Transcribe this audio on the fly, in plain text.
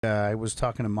I was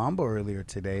talking to Mambo earlier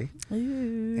today,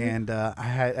 Ooh. and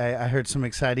I heard some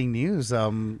exciting news.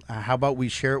 How about we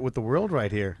share it with the world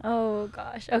right here? Oh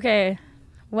gosh. Okay.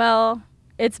 Well,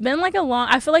 it's been like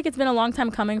I feel like it's been a long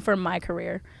time coming for my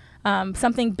career.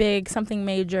 Something big, something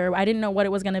major. I didn't know what it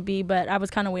was going to be, but I was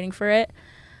kind of waiting for it.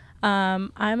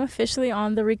 I'm officially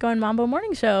on the Rico and Mambo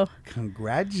Morning Show.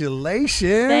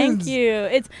 Congratulations! Thank you.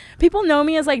 It's people know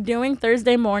me as like doing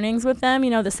Thursday mornings with them,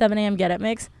 the 7 a.m. Get Up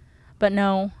mix. But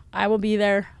no, I will be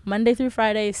there Monday through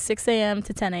Friday, 6 a.m.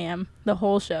 to 10 a.m. The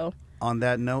whole show. On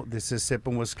that note, this is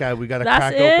Sipping with Sky. We got to That's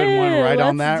crack open one right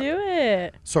on that. Let's do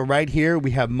it. So right here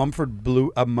we have Mumford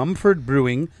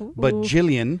Brewing, Ooh.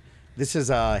 Bajillion. This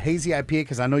is a hazy IPA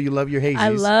because I know you love your hazies. I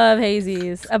love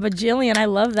hazies. A bajillion. I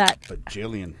love that.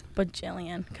 Bajillion.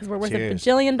 Bajillion. Because we're worth Cheers. $1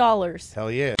 billion.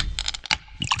 Hell yeah.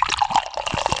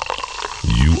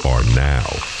 You are now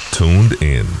tuned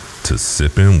in to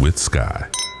Sipping with Sky.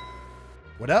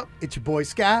 What up? It's your boy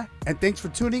Sky, and thanks for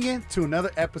tuning in to another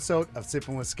episode of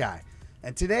Sipping with Sky.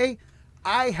 And today,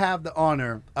 I have the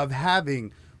honor of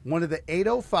having one of the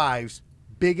 805's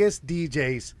biggest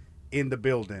DJs in the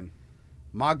building,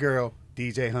 my girl,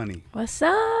 DJ Honey. What's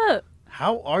up?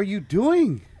 How are you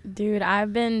doing? Dude,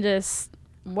 I've been just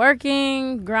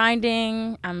working,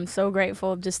 grinding. I'm so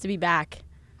grateful just to be back.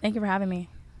 Thank you for having me.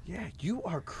 Yeah, you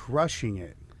are crushing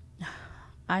it.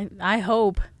 I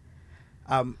hope.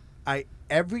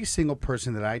 Every single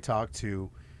person that I talk to,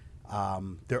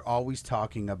 they're always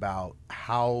talking about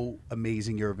how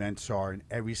amazing your events are, and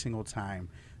every single time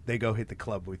they go hit the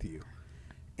club with you.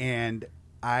 And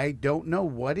I don't know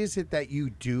what is it that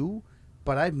you do,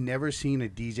 but I've never seen a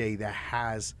DJ that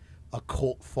has a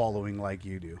cult following like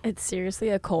you do. It's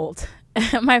seriously a cult.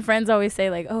 My friends always say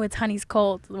like, oh, it's Honey's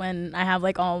cult when I have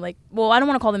like all like, well, I don't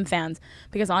want to call them fans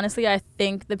because honestly, I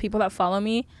think the people that follow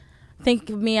me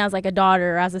think of me as like a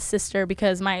daughter or as a sister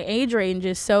because my age range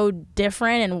is so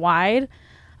different and wide.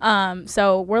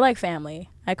 So we're like family.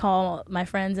 I call my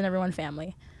friends and everyone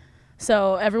family.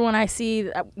 So everyone I see,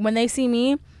 when they see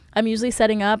me, I'm usually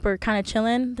setting up or kind of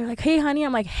chilling. They're like, hey, Honey.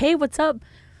 I'm like, hey, what's up?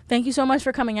 Thank you so much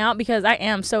for coming out because I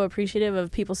am so appreciative of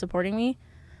people supporting me.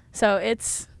 So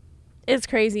it's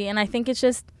crazy. And I think it's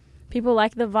just people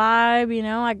like the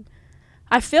vibe,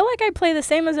 I feel like I play the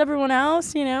same as everyone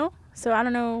else, So I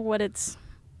don't know what it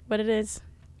is.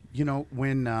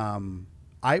 When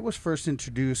I was first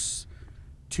introduced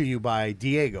to you by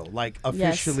Diego, like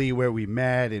officially Yes. where we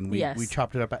met and we Yes.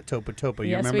 chopped it up at Topa Topa.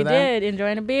 You Yes, remember we that? did.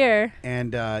 Enjoying a beer.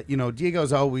 And,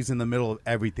 Diego's always in the middle of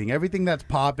everything. Everything that's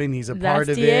popping, he's a That's part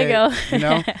of Diego.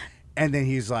 it, And then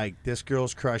he's like, this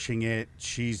girl's crushing it.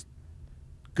 She's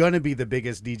going to be the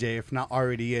biggest DJ, if not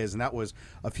already is. And that was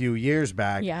a few years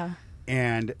back. Yeah.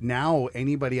 And now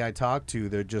anybody I talk to,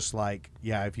 they're just like,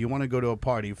 yeah, if you want to go to a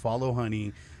party, follow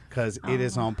Honey because it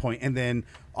is on point. And then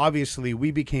obviously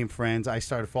we became friends. I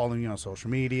started following you on social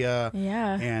media.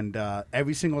 Yeah. And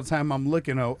every single time I'm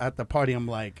looking at the party, I'm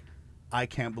like, I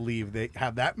can't believe they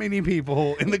have that many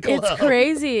people in the club. It's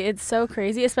crazy. It's so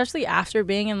crazy, especially after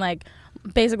being in like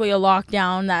basically a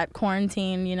lockdown, that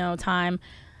quarantine, time.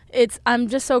 I'm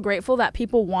just so grateful that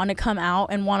people want to come out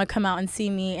and see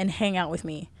me and hang out with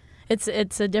me.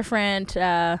 It's a different,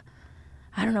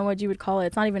 I don't know what you would call it.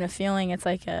 It's not even a feeling. It's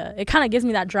like it kind of gives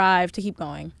me that drive to keep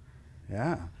going.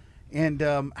 Yeah. And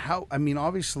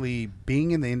obviously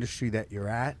being in the industry that you're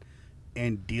at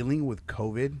and dealing with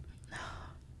COVID,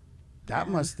 that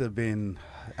must have been,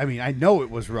 I know it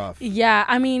was rough. Yeah.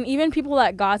 Even people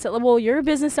that got to, well, you're a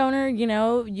business owner,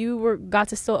 you got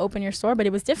to still open your store, but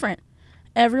it was different.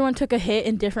 Everyone took a hit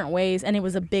in different ways, and it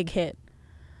was a big hit.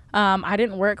 I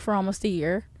didn't work for almost a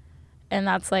year, and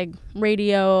that's like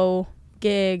radio,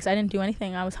 gigs. I didn't do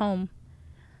anything. I was home.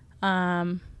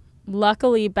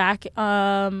 Luckily, back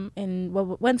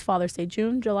when's Father's Day?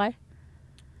 June, July?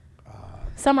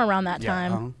 Somewhere around that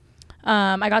time.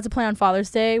 I got to play on Father's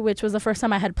Day, which was the first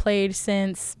time I had played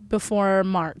since before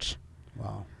March.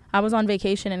 Wow. I was on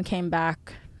vacation and came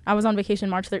back. I was on vacation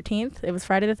March 13th. It was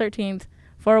Friday the 13th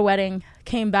for a wedding.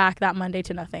 Came back that Monday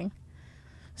to nothing.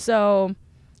 So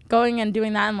going and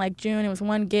doing that in like June, it was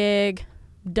one gig,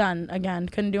 done again.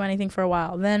 Couldn't do anything for a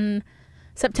while. Then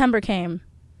September came.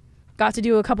 Got to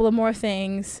do a couple of more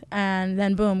things, and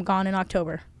then boom, gone in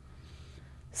October.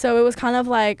 So it was kind of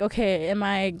like, okay, am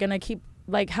I going to keep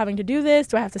like having to do this?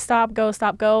 Do I have to stop,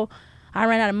 go? I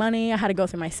ran out of money. I had to go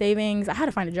through my savings. I had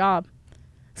to find a job.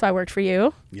 So I worked for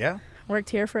you. Yeah. Worked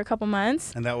here for a couple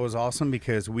months. And that was awesome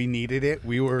because we needed it.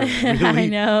 We were really, I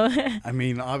know. I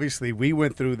mean, obviously, we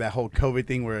went through that whole COVID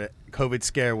thing where COVID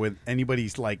scare with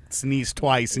anybody's like sneeze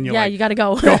twice and you're yeah, like, you got to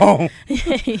go. go home.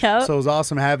 Yep. So it was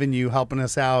awesome having you helping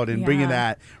us out and bringing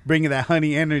Yeah. that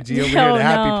honey energy over here Oh, to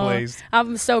Happy no. Place.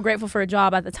 I'm so grateful for a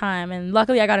job at the time, and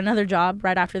luckily I got another job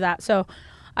right after that. So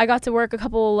I got to work a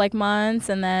couple like months,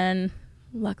 and then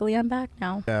luckily I'm back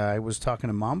now. I was talking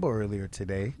to Mambo earlier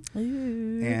today,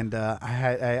 Ooh. and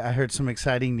I heard some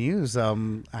exciting news.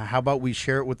 How about we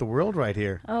share it with the world right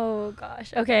here? Oh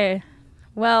gosh. Okay.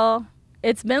 Well,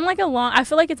 it's been like I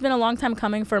feel like it's been a long time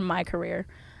coming for my career.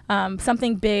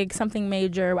 Something big, something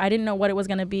major. I didn't know what it was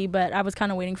going to be, but I was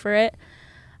kind of waiting for it.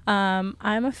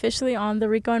 I'm officially on the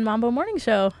Rico and Mambo Morning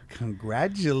Show.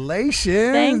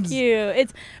 Congratulations! Thank you.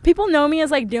 It's people know me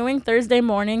as like doing Thursday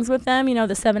mornings with them, you know,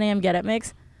 the 7 a.m. Get Up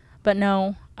Mix. But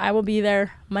no, I will be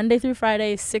there Monday through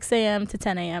Friday, 6 a.m. to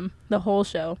 10 a.m. the whole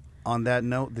show. On that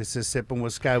note, this is Sipping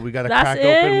with Sky. We got to That's crack it.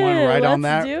 open one right on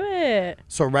that. Let's do it.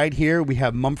 So right here we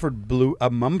have Mumford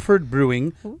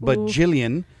Brewing, but Ooh.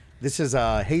 Jillian. This is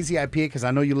a hazy IPA because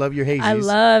I know you love your hazies. I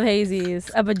love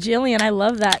hazies. A bajillion. I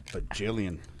love that. But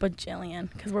Jillian, Bajillion.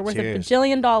 Because we're worth Cheers. a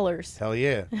bajillion dollars. hell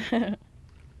yeah!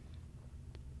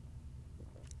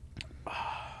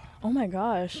 Oh my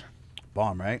gosh.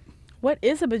 Bomb, right? What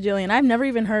is a bajillion? I've never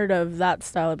even heard of that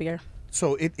style of beer.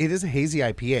 So it is a hazy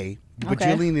IPA. Okay.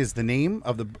 Bajillion is the name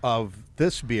of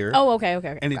this beer. Oh, okay. And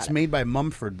Got it's it. made by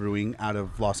Mumford Brewing out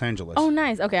of Los Angeles. Oh,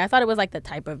 nice. Okay, I thought it was like the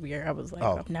type of beer. I was like,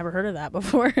 Oh. I've never heard of that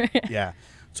before. Yeah.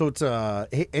 So it's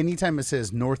anytime it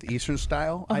says Northeastern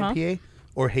style Uh-huh. IPA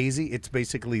or hazy, it's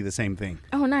basically the same thing.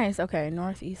 Oh, nice. Okay,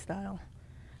 Northeast style.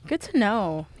 Good to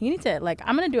know. You need to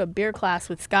I'm gonna do a beer class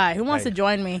with Sky. Who wants Hey. to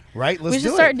join me? Right? Let's we should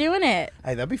do start it. doing it.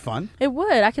 Hey, that'd be fun. It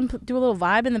would. I can do a little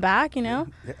vibe in the back. You know,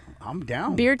 Yeah, I'm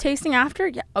down. beer tasting after.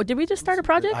 Yeah. Oh, did we just start a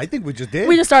project? I think we just did.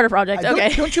 We just started a project. Don't-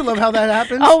 Okay. Don't you love how that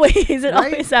happens? Always. It Right?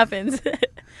 always happens.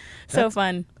 So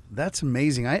fun. That's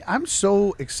amazing. I'm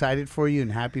so excited for you and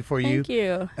happy for you. Thank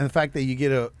you. And the fact that you get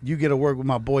to work with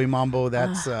my boy Mambo,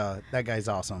 that's that guy's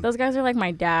awesome. Those guys are like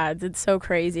my dads. It's so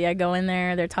crazy. I go in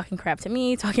there, they're talking crap to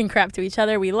me, talking crap to each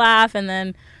other. We laugh, and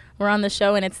then we're on the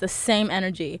show, and it's the same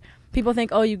energy. People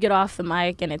think, oh, you get off the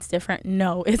mic and it's different.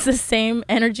 No, it's the same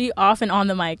energy off and on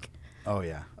the mic. Oh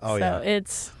yeah. Oh so yeah.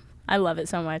 I love it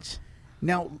so much.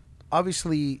 Now,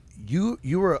 obviously, you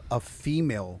were a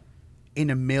female in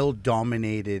a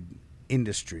male-dominated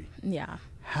industry. Yeah.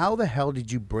 How the hell did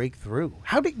you break through?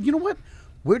 You know what?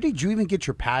 Where did you even get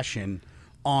your passion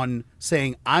on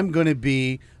saying, I'm going to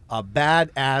be a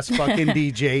badass fucking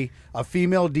DJ, a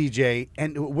female DJ?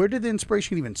 And where did the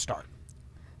inspiration even start?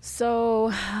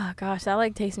 So, gosh, that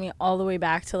like takes me all the way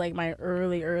back to like my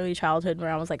early childhood where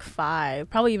I was like 5,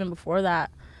 probably even before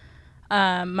that.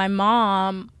 My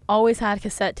mom always had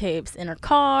cassette tapes in her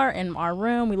car, in our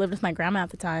room. We lived with my grandma at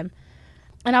the time.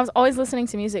 And I was always listening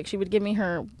to music. She would give me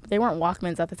they weren't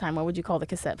Walkmans at the time. What would you call the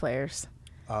cassette players?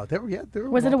 They were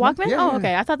Was it a Walkman? Yeah, oh, yeah.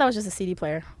 okay. I thought that was just a CD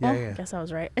player. Yeah, Well, yeah. I guess I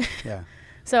was right. Yeah.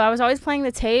 So I was always playing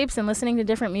the tapes and listening to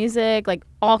different music, like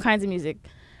all kinds of music.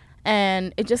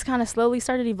 And it just kind of slowly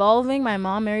started evolving. My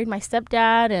mom married my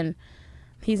stepdad, and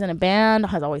he's in a band,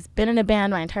 has always been in a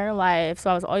band my entire life.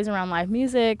 So I was always around live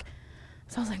music.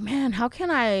 So I was like, man, how can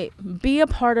I be a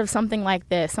part of something like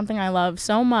this, something I love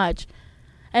so much,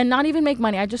 and not even make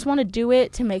money? I just want to do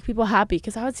it to make people happy,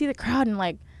 because I would see the crowd and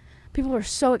like people were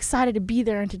so excited to be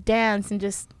there and to dance, and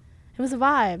just it was a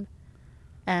vibe.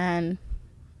 And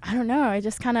I don't know, it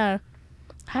just kind of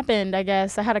happened, I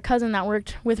guess. I had a cousin that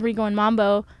worked with Rico and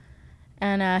Mambo,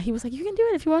 and he was like, you can do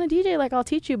it if you want to DJ, like I'll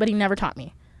teach you, but he never taught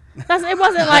me. It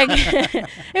wasn't like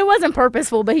it wasn't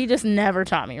purposeful, but he just never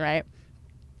taught me, right?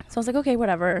 So I was like, okay,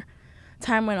 whatever.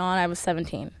 Time went on. I was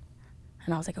 17.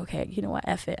 And I was like, okay, you know what?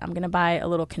 F it. I'm going to buy a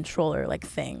little controller like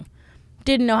thing.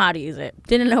 Didn't know how to use it.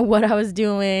 Didn't know what I was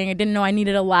doing. I didn't know I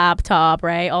needed a laptop,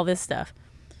 right? All this stuff.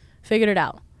 Figured it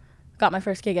out. Got my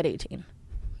first gig at 18.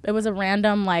 It was a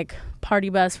random like party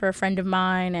bus for a friend of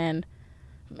mine, and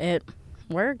it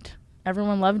worked.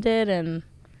 Everyone loved it, and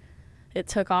it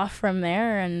took off from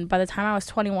there. And by the time I was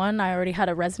 21, I already had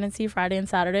a residency Friday and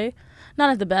Saturday. Not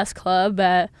at the best club,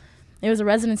 but it was a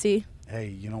residency. Hey,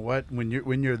 you know what? When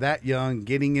you're that young,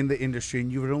 getting in the industry,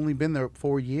 and you've only been there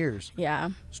 4 years,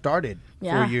 Yeah. started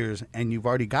Yeah. 4 years, and you've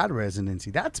already got a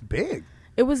residency. That's big.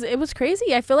 It was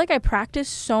crazy. I feel like I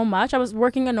practiced so much. I was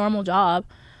working a normal job.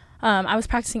 I was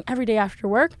practicing every day after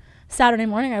work. Saturday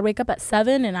morning, I'd wake up at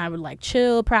 7, and I would like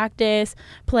chill, practice,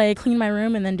 play, clean my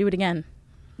room, and then do it again.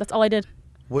 That's all I did.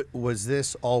 What was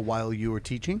this all while you were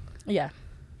teaching? Yeah.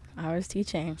 I was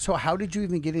teaching. So how did you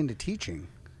even get into teaching?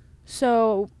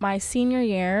 So my senior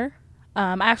year,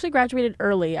 I actually graduated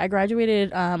early. I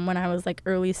graduated when I was like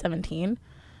early 17,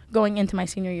 going into my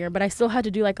senior year, but I still had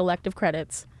to do like elective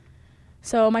credits.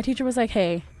 So my teacher was like,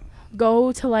 hey,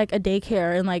 go to like a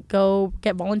daycare and like go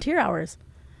get volunteer hours.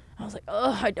 I was like,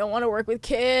 oh, I don't want to work with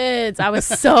kids. I was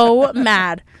so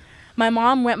mad. My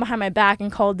mom went behind my back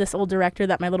and called this old director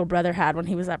that my little brother had when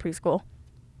he was at preschool,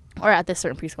 or at this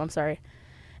certain preschool, I'm sorry.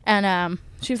 And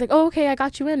she was like, oh, okay, I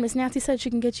got you in. Miss Nancy said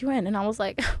she can get you in. And I was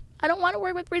like, I don't want to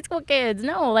work with preschool kids.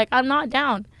 No, like, I'm not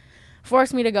down.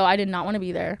 Forced me to go. I did not want to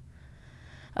be there.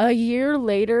 A year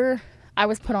later, I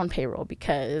was put on payroll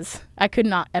because I could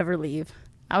not ever leave.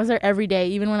 I was there every day,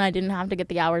 even when I didn't have to get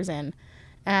the hours in.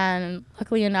 And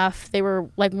luckily enough, they were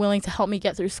like willing to help me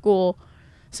get through school.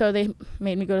 So they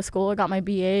made me go to school. I got my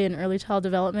BA in early child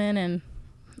development, and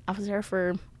I was there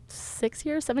for 7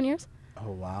 years.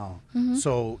 Oh, wow. Mm-hmm.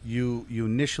 So you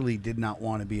initially did not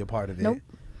want to be a part of it. Nope,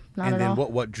 not and at then all.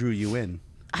 what drew you in?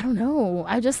 I don't know.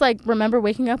 I just like remember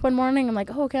waking up one morning. I'm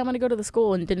like, oh, okay, I'm going to go to the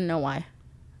school, and didn't know why.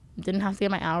 Didn't have to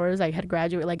get my hours. I had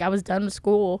graduated. Like, I was done with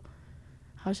school.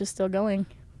 I was just still going.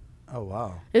 Oh,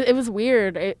 wow. It was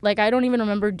weird. Like, I don't even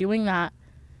remember doing that.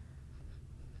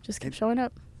 Just kept showing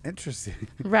up. Interesting.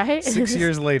 Right? 6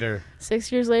 years later.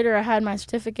 6 years later, I had my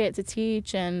certificate to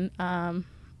teach, and I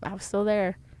was still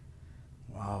there.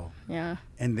 Wow. Yeah.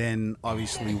 And then,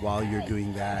 obviously, while you're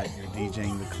doing that, you're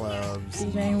DJing the clubs.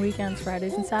 DJing weekends,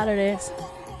 Fridays, and Saturdays.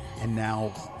 And now,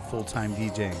 full-time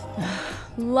DJing.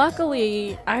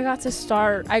 Luckily, I got to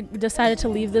start. I decided to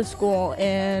leave this school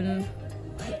in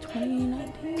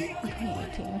 2019 or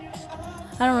 2018.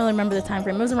 I don't really remember the time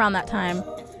frame. It was around that time.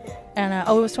 And,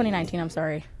 it was 2019. I'm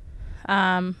sorry.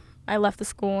 I left the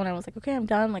school, and I was like, okay, I'm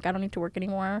done. Like, I don't need to work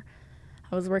anymore.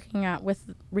 I was working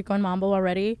with Rico and Mambo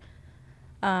already.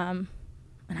 And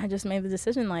I just made the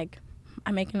decision, like,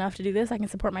 I make enough to do this. I can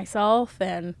support myself,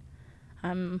 and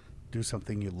Do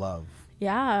something you love.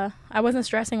 yeah, I wasn't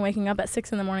stressing waking up at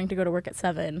 6 a.m. to go to work at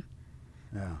 7.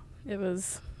 Yeah. It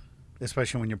was.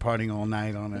 Especially when you're partying all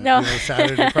night on a No.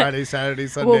 Saturday, Friday, Saturday,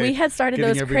 Sunday. Well, we had started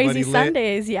getting those everybody crazy lit.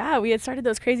 Sundays. Yeah, we had started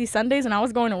those crazy Sundays, and I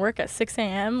was going to work at 6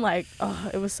 a.m. Like, oh,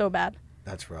 it was so bad.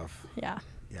 That's rough. Yeah.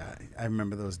 Yeah, I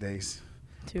remember those days.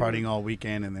 Too. Partying all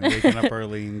weekend and then waking up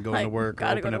early and going Like, to work,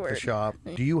 gotta open go up to the work. shop.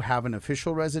 Do you have an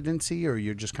official residency, or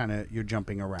you're just you're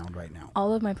jumping around right now?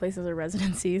 All of my places are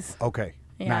residencies. Okay,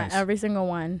 Yeah, nice. every single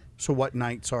one. So what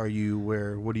nights are you?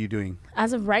 What are you doing?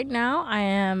 As of right now, I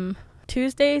am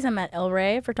Tuesdays. I'm at El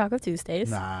Rey for Taco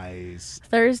Tuesdays. Nice.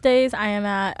 Thursdays, I am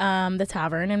at the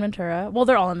Tavern in Ventura. Well,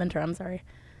 they're all in Ventura. I'm sorry.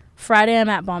 Friday, I'm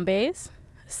at Bombay's.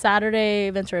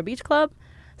 Saturday, Ventura Beach Club.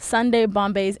 Sunday,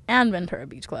 Bombay's and Ventura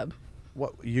Beach Club.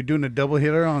 What, you're doing a double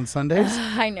hitter on Sundays?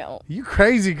 I know. You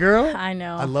crazy girl. I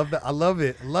know. I love that. I love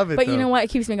it. I love it. But though. you know what? It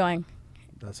keeps me going.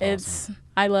 That's awesome. It's.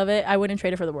 I love it. I wouldn't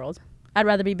trade it for the world. I'd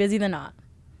rather be busy than not.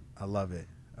 I love it.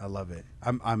 I love it.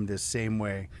 I'm the same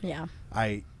way. Yeah.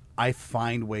 I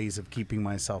find ways of keeping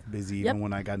myself busy even Yep.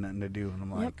 when I got nothing to do, and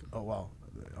I'm like, oh well,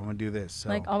 I'm gonna do this. So.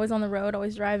 Like always on the road,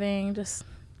 always driving. Just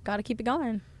got to keep it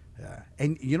going. Yeah.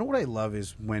 And you know what I love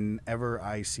is whenever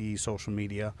I see social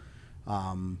media,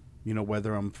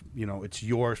 whether it's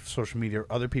your social media or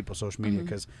other people's social media,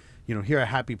 because, here at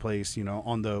Happy Place,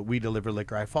 on the We Deliver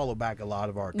Liquor, I follow back a lot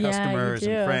of our Yeah, you customers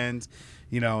and do. friends,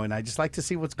 and I just like to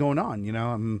see what's going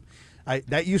on,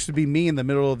 that used to be me in the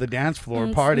middle of the dance floor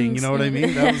partying, you know what I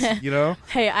mean? That was,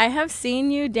 Hey, I have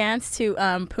seen you dance to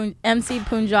MC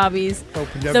Punjabi's Oh,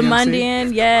 Punjabi The MC?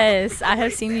 Mundian. Yes, I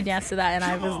have seen you dance to that, and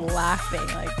I was laughing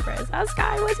like, Chris, that's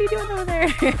Sky, what's he doing over there?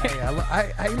 Hey,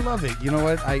 I love it. You know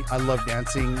what? I love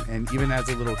dancing, and even as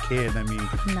a little kid, I mean,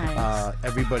 Nice.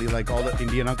 everybody, like all the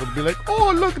Indian uncles, would be like,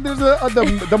 "Oh, look, there's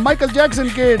the Michael Jackson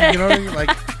kid." You know what I mean? Like,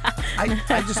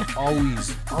 I just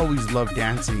always love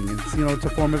dancing. It's a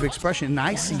form of expression. And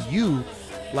I see you,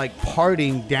 like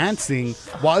partying, dancing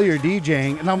while you're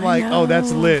DJing, and I'm like, "Oh,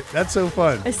 that's know. lit. That's so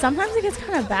fun." Sometimes it gets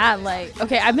kind of bad. Like,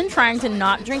 okay, I've been trying to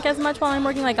not drink as much while I'm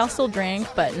working. Like, I'll still drink,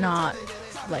 but not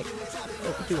like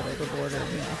do it overboard or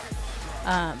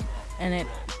and it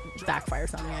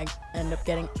backfires on me. I end up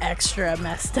getting extra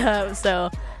messed up.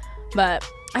 So, but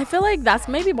I feel like that's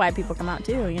maybe why people come out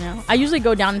too. I usually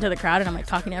go down into the crowd and I'm like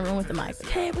talking to everyone with the mic. Like,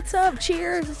 hey, what's up?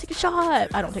 Cheers! Let's take a shot.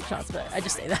 I don't take shots, but I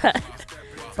just say that.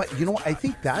 But I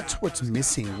think that's what's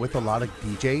missing with a lot of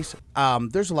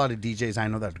DJs. There's a lot of DJs I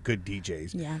know that are good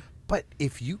DJs. Yeah. But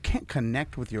if you can't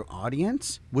connect with your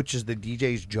audience, which is the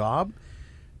DJ's job,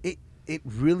 it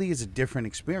really is a different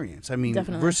experience. I mean,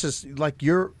 Definitely. versus like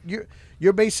you're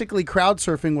basically crowd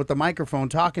surfing with the microphone,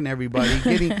 talking to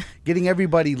everybody, getting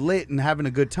everybody lit and having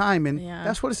a good time, and Yeah.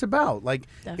 that's what it's about. Like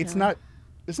it's Definitely. not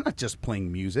it's not just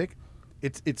playing music.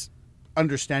 It's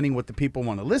understanding what the people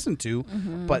want to listen to.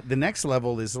 Mm-hmm. But the next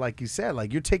level is, like you said,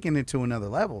 like you're taking it to another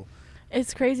level.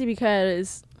 It's crazy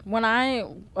because when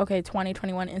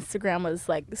 2021 Instagram was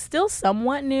like still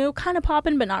somewhat new, kind of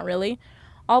popping, but not really.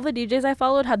 All the DJs I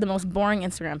followed had the most boring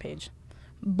Instagram page.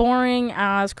 Boring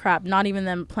as crap. Not even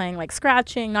them playing like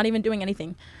scratching, not even doing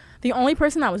anything. The only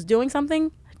person that was doing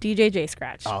something, DJ J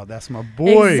Scratch. Oh, that's my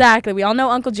boy. Exactly. We all know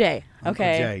Uncle Jay. Uncle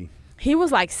Okay. Jay. He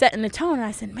was like setting the tone, and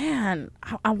I said, man,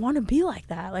 I want to be like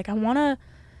that. Like, I want to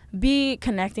be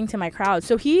connecting to my crowd.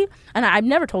 So I've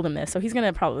never told him this, so he's going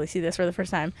to probably see this for the first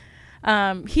time.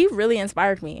 He really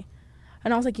inspired me.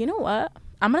 And I was like, you know what?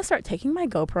 I'm going to start taking my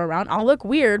GoPro around. I'll look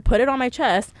weird, put it on my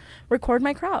chest, record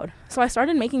my crowd. So I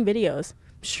started making videos.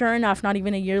 Sure enough, not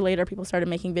even a year later, people started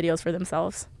making videos for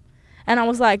themselves. And I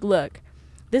was like, look,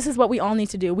 this is what we all need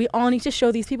to do. We all need to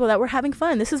show these people that we're having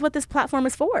fun. This is what this platform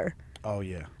is for. Oh,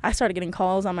 yeah. I started getting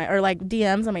calls on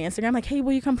DMs on my Instagram, like, hey,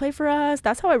 will you come play for us?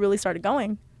 That's how I really started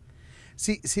going.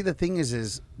 See, the thing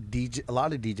is a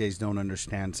lot of DJs don't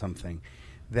understand something,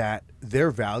 that their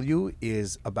value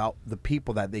is about the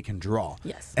people that they can draw.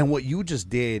 Yes. And what you just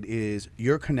did is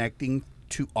you're connecting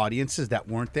to audiences that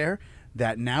weren't there,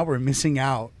 that now we're missing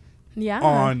out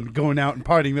on going out and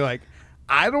partying. They're like,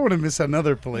 I don't want to miss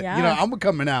another play. Yeah. You know, I'm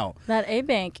coming out. That A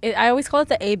bank, I always call it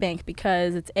the A bank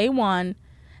because it's A1,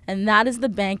 and that is the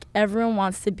bank everyone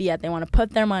wants to be at. They want to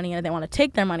put their money in it. They want to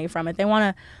take their money from it. They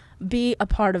want to be a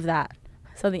part of that.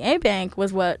 So the A bank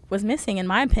was what was missing, in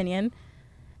my opinion.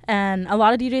 And a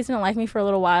lot of DJs didn't like me for a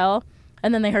little while,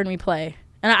 and then they heard me play.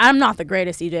 And I'm not the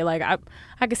greatest DJ. Like,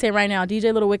 I could say right now,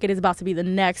 DJ Little Wicked is about to be the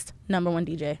next #1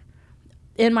 DJ,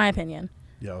 in my opinion.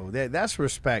 Yo, that's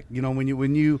respect. You know, when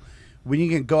you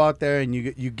can go out there and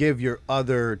you give your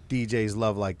other DJs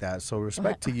love like that. So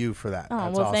respect to you for that. Oh,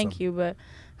 that's well, awesome. thank you. But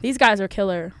these guys are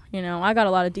killer. You know, I got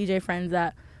a lot of DJ friends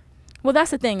that, well, that's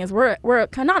the thing is we're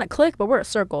not a clique, but we're a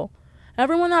circle.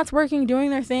 Everyone that's working, doing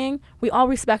their thing, we all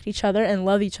respect each other and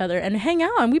love each other and hang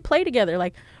out and we play together.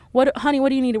 Like, honey, what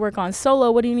do you need to work on?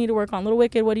 Solo, what do you need to work on? Little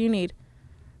Wicked, what do you need?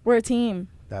 We're a team.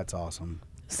 That's awesome.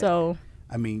 So,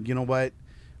 I mean, you know what?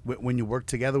 When you work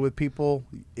together with people,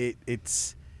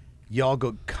 it's y'all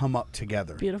come up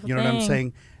together. Beautiful You know what I'm thing.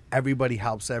 saying? Everybody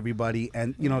helps everybody,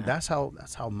 and you know that's how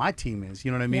my team is.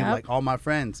 You know what I mean? Yep. Like all my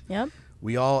friends. yep.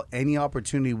 We all, any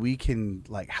opportunity we can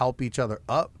like help each other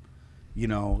up. You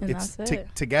know, And it's that's it.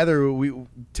 together we're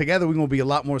gonna be a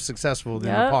lot more successful than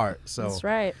Yep. apart. So That's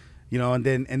right. you know, and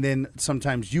then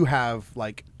sometimes you have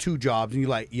like 2 jobs and you're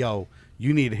like, yo,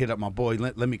 you need to hit up my boy.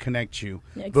 Let me connect you.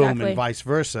 Yeah, Boom, exactly. and vice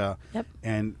versa. Yep.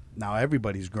 And now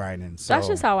everybody's grinding. So That's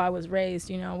just how I was raised,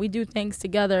 you know. We do things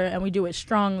together and we do it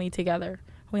strongly together.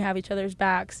 We have each other's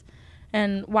backs.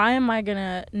 And why am I going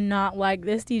to not like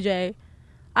this DJ?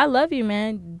 I love you,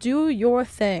 man. Do your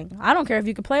thing. I don't care if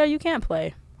you can play or you can't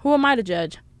play. Who am I to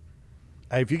judge?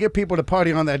 Hey, if you get people to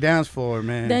party on that dance floor,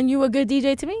 man, Then you a good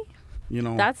DJ to me? you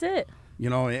know, That's it.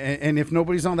 you know, and if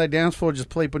nobody's on that dance floor, just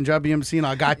play Punjabi MC and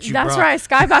I got you, That's bro. right.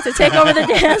 Sky about to take over the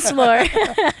dance floor.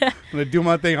 I'm gonna do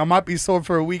my thing. I might be sore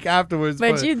for a week afterwards,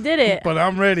 But you did it. But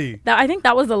I'm ready. I think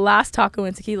that was the last Taco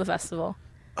and Tequila Festival.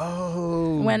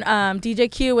 Oh, When DJ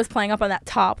Q was playing up on that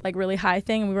top, like really high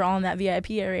thing, and we were all in that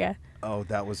VIP area. oh,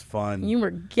 that was fun. You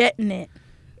were getting it.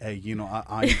 Hey, you know,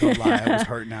 I ain't gonna lie, I was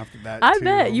hurting after that. I too.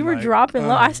 bet. I'm You were like, dropping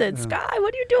low. I said, Sky,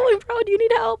 what are you doing, bro? Do you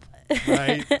need help?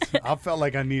 right? I felt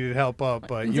like I needed help up,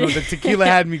 but you know, the tequila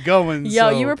had me going. Yo,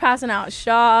 so. you were passing out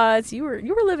shots. You were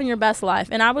living your best life,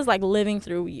 and I was like living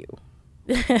through you.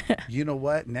 You know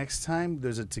what? Next time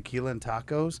there's a tequila and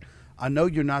tacos, I know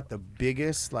you're not the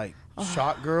biggest like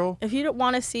shot girl. If you don't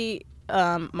want to see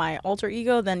my alter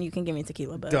ego, then you can give me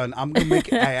tequila. But Done. I'm gonna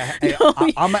make. I'm No,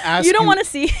 gonna ask you don't want to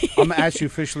see. I'm gonna ask you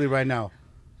officially right now.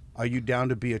 Are you down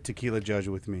to be a tequila judge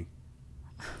with me?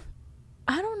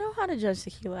 I don't know how to judge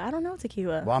tequila. I don't know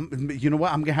tequila. Well, you know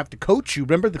what? I'm gonna have to coach you.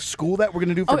 Remember the school that we're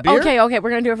gonna do for beer? Okay, we're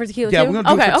gonna do it for tequila Yeah, too. we're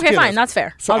gonna do it for Okay, tequilas. fine, that's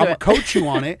fair. So I'll I'm do gonna it. coach you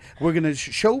on it. We're gonna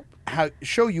show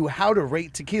you how to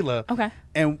rate tequila. Okay.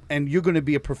 And you're gonna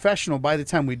be a professional by the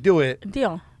time we do it.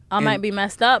 Deal. I And- might be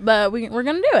messed up, but we're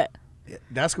gonna do it.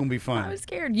 That's gonna be I fun. was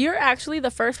scared. You're actually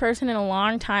the first person in a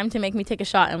long time to make me take a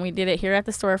shot, and we did it here at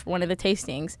the store for one of the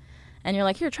tastings. And you're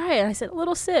like, here, try it. And I said, a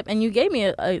little sip. And you gave me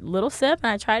a little sip,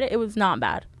 and I tried it. It was not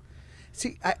bad.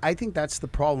 See, I think that's the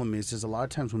problem is a lot of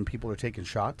times when people are taking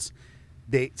shots,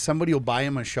 somebody will buy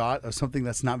them a shot of something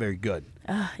that's not very good.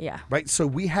 Yeah. Right? So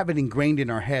we have it ingrained in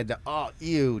our head that, oh,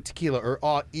 ew, tequila, or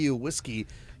oh, ew, whiskey.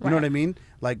 You know what I mean?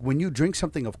 Like when you drink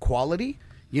something of quality,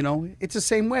 you know, it's the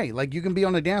same way. Like you can be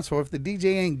on a dance floor. If the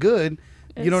DJ ain't good,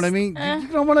 You know what I mean? Eh. You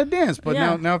don't want to dance, but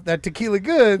Yeah. now if that tequila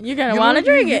good, You're gonna you wanna know,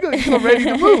 drink you- it. You're ready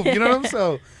to move. You know what I'm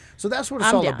saying? So that's what it's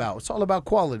I'm all down. about. It's all about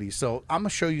quality. So I'm gonna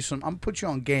show you some. I'm gonna put you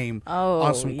on game Oh,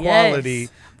 on some yes. quality.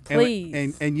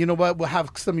 Please. And you know what? We'll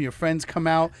have some of your friends come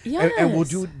out and we'll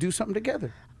Yes. do something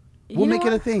together. You We'll know make it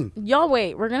a what? thing. Y'all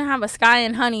wait. We're gonna have a Sky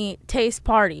and Honey taste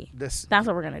party. That's That's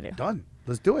what we're gonna do. done.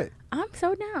 Let's do it. I'm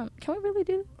so down. Can we really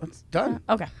do? It's done.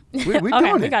 Okay. We okay,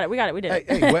 doing we it. got it. We got it. We did Hey,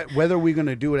 it. hey, whether we're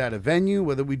gonna do it at a venue,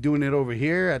 whether we're doing it over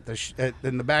here at the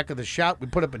in the back of the shop, we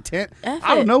put up a tent. F I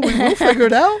don't it. know. We'll figure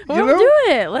it out. We'll you know? do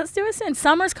it. Let's do it soon.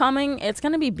 Summer's coming. It's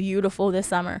gonna be beautiful this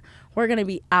summer. We're gonna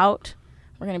be out.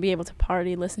 We're gonna be able to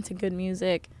party, listen to good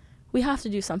music. We have to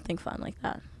do something fun like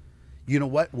that. You know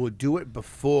what? We'll do it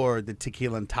before the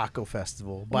Tequila and Taco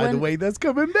Festival. By the When- way, that's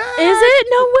coming back. Is it?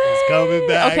 No way. It's coming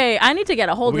back. Okay, I need to get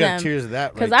a hold We of got them. cheers to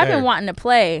that Because right I've there. been wanting to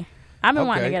play. I've been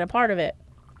wanting to Okay. get a part of it.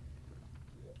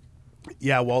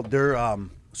 Yeah, well, they're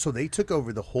so they took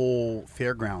over the whole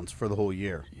fairgrounds for the whole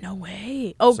year. No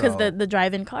way. Oh, because So- the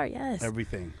drive-in car. Yes.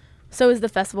 Everything. So is the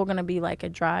festival gonna be like a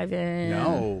drive-in?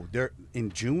 No, they're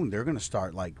in June. They're gonna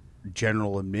start like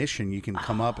general admission. You can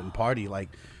come up and party. Like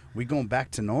we going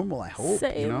back to normal. I hope.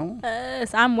 Say You know.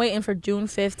 less. I'm waiting for June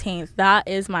 15th. That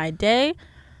is my day.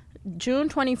 June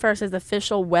 21st is the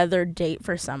official weather date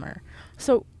for summer.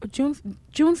 So June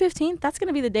 15th, that's going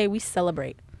to be the day we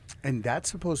celebrate. And that's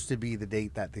supposed to be the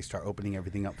date that they start opening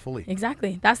everything up fully.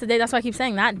 Exactly. That's the day. That's why I keep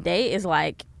saying that day is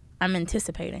like I'm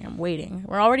anticipating. I'm waiting.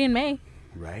 We're already in May.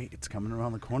 Right. It's coming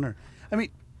around the corner. I mean,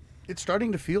 it's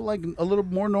starting to feel like a little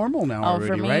more normal now Oh, already,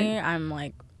 for me, right? I'm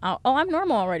like, oh, I'm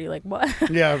normal already. Like what?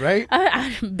 Yeah, right?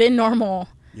 I've been normal.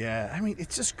 Yeah. I mean,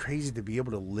 it's just crazy to be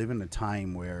able to live in a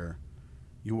time where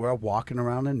you were walking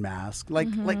around in masks. Like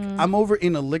Mm-hmm. I'm over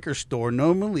in a liquor store.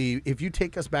 Normally, if you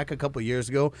take us back a couple years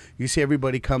ago, you see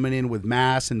everybody coming in with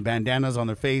masks and bandanas on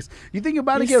their face. You think you're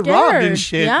about to You're get robbed scared. and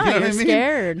shit. Yeah, you know you're what I mean?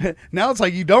 scared. Now it's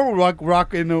like you don't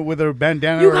rock in with a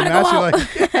bandana You or a gotta mask. go You're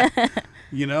like, yeah.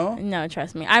 You know? No,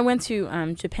 trust me. I went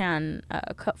to Japan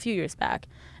a few years back,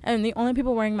 and the only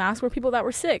people wearing masks were people that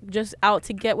were sick, just out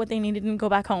to get what they needed and go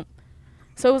back home.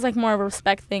 So it was like more of a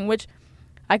respect thing, which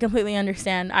I completely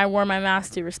understand. I wore my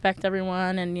mask to respect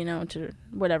everyone and, to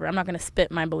whatever. I'm not going to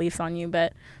spit my beliefs on you,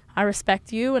 but I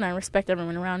respect you and I respect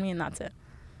everyone around me, and that's it.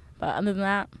 But other than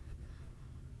that,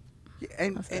 Yeah,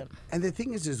 and, That's and it. and the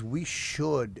thing is we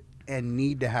should and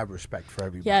need to have respect for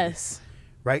everybody. yes.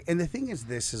 Right. And the thing is,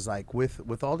 this is like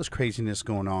with all this craziness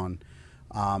going on.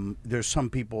 There's some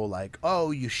people like,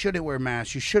 oh, you shouldn't wear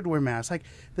masks. You should wear masks. Like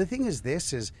the thing is,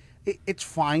 this is it's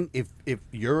fine if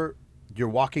you're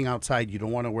walking outside, you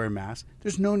don't want to wear a mask.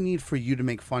 There's no need for you to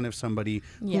make fun of somebody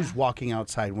Yeah. who's walking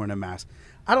outside wearing a mask.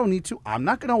 I don't need to. I'm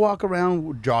not going to walk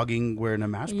around jogging wearing a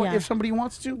mask. But Yeah. if somebody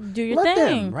wants to, Do your let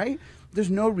thing. them. Right. There's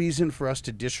no reason for us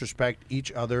to disrespect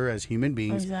each other as human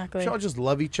beings. Exactly. We should all just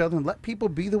love each other and let people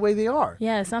be the way they are.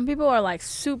 Yeah, some people are like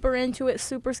super into it,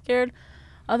 super scared.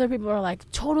 Other people are like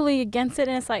totally against it,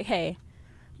 and it's like, hey,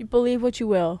 you believe what you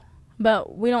will,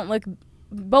 but we don't look.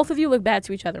 Both of you look bad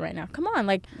to each other right now. Come on,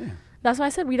 like that's why I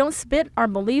said we don't spit our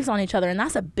beliefs on each other, and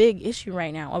that's a big issue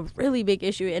right now, a really big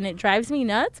issue, and it drives me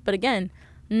nuts. But again,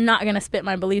 not gonna spit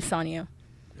my beliefs on you.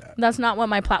 Yeah. That's not what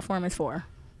my platform is for.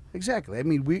 Exactly. I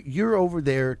mean, you're over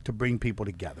there to bring people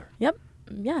together. Yep.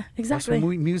 Yeah. Exactly. That's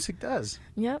what music does.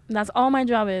 Yep, that's all my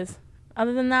job is.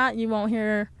 Other than that, you won't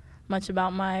hear much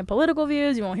about my political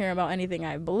views. You won't hear about anything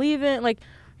I believe in. Like,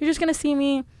 you're just going to see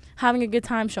me having a good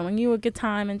time, showing you a good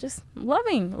time, and just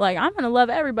loving. Like, I'm going to love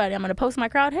everybody. I'm going to post my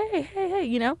crowd,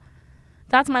 hey,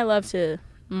 That's my love to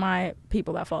my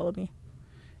people that follow me.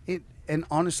 And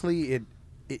honestly,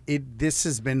 this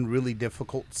has been really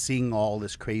difficult seeing all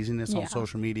this craziness on Yeah.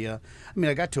 social media. I mean,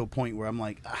 I got to a point where I'm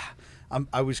like,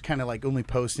 I was kind of like only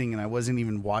posting and I wasn't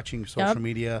even watching social Yep.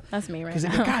 media. That's me right Because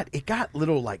now. it got a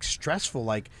little like stressful,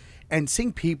 like, and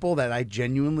seeing people that I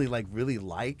genuinely like really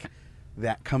like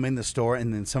that come in the store,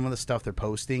 and then some of the stuff they're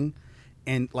posting,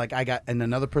 and like and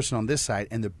another person on this side,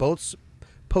 and they're both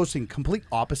posting complete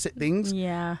opposite things,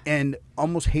 Yeah. and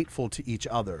almost hateful to each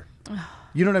other.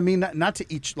 You know what I mean? Not to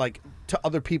each, like, to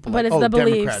other people, But like, it's the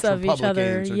beliefs Democrats, of each other,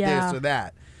 Republicans, or yeah. this or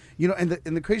that. You know, and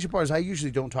the crazy part is I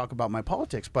usually don't talk about my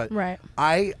politics, but Right.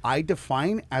 I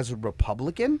define as a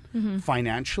Republican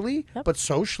financially, Yep. but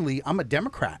socially I'm a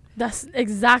Democrat. That's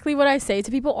exactly what I say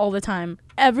to people all the time.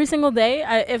 Every single day,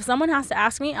 if someone has to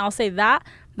ask me, I'll say that.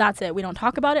 That's it. We don't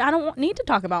talk about it. I don't need to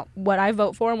talk about what I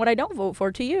vote for and what I don't vote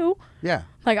for to you. Yeah,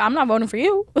 Like, I'm not voting for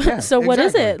you. Yeah, So what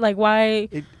is exactly. it? Like, why?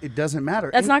 it doesn't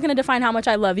matter. That's And- not going to define how much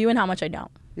I love you and how much I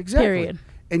don't. exactly. Period.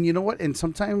 And you know what? And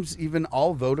sometimes even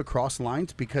I'll vote across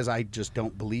lines because I just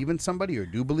don't believe in somebody or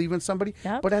do believe in somebody.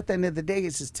 Yep. But at the end of the day,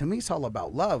 it's just, to me, it's all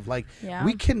about love. Like Yeah.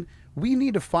 we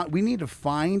need to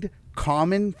find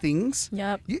common things.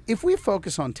 Yep. If we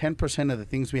focus on 10% of the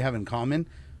things we have in common,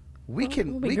 we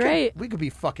we'll be great. we could be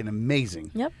fucking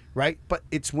amazing. Yep. Right? But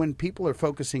it's when people are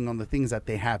focusing on the things that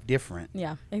they have different.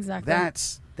 Yeah, exactly.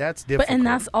 That's difficult. And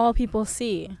that's all people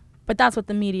see. But that's what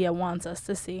the media wants us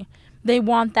to see. They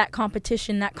want that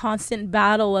competition, that constant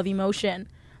battle of emotion.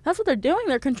 That's what they're doing.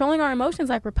 They're controlling our emotions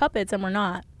like we're puppets, and we're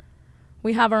not.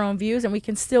 We have our own views, and we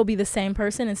can still be the same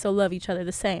person and still love each other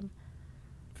the same.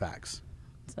 Facts.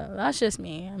 So that's just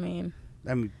me. I mean,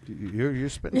 you're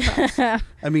spitting facts.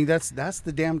 I mean, that's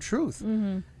the damn truth.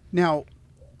 Mm-hmm. Now,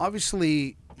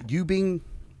 obviously, you being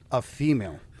a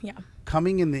female, yeah.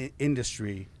 coming in the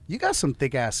industry, you got some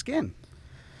thick ass skin.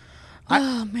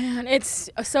 Oh man, it's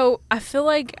so I feel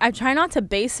like I try not to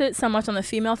base it so much on the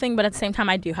female thing, but at the same time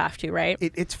I do have to, right?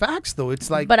 It's facts though. It's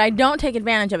like, but I don't take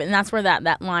advantage of it, and that's where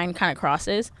that line kind of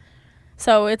crosses.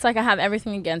 So it's like I have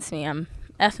everything against me. I'm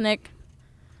ethnic,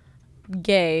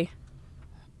 gay,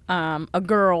 a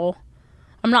girl.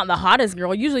 I'm not the hottest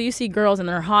girl. Usually you see girls and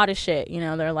they're hot as shit. You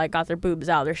know, they're like got their boobs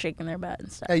out, they're shaking their butt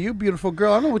and stuff. Hey, you beautiful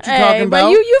girl. I know what you're talking about. But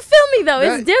you feel me though.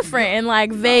 It's Yeah. different in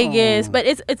like Vegas, but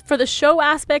it's for the show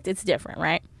aspect. It's different,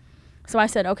 right? So I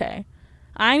said, okay,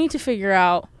 I need to figure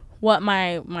out what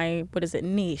my what is it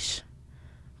niche?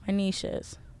 My niche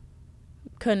is.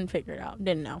 Couldn't figure it out.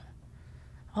 Didn't know.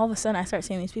 All of a sudden, I start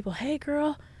seeing these people. Hey,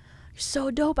 girl, you're so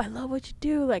dope. I love what you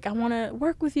do. Like, I want to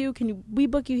work with you. We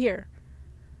book you here?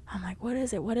 I'm like, what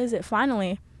is it? What is it?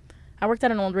 Finally, I worked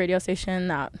at an old radio station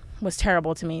that was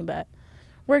terrible to me, but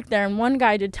worked there. And one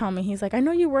guy did tell me, he's like, I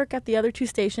know you work at the other two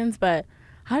stations, but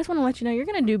I just want to let you know you're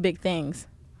going to do big things.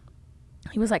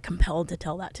 He was like compelled to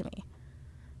tell that to me.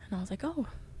 And I was like, oh,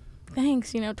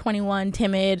 thanks. 21,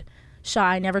 timid,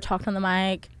 shy, never talked on the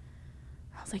mic.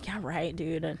 I was like, yeah, right,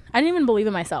 dude. And I didn't even believe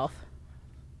in myself.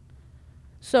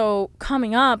 So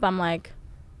coming up, I'm like,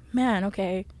 man,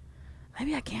 okay,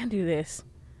 maybe I can do this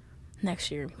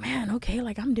next year. Man, okay,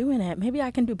 like I'm doing it. Maybe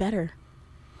I can do better.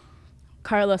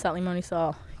 Carlos at Limón y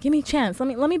Sal, give me a chance.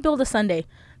 Let me build a Sunday.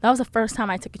 That was the first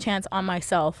time I took a chance on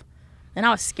myself. And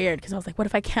I was scared because I was like, what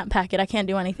if I can't pack it? I can't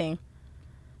do anything.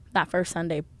 That first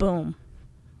Sunday, boom,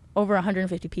 over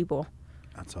 150 people.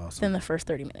 That's awesome. In the first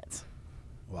 30 minutes.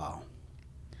 Wow.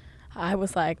 I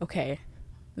was like, okay,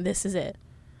 this is it.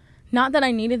 Not that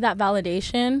I needed that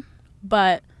validation,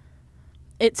 but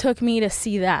it took me to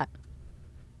see that.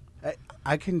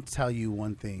 I can tell you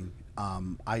one thing.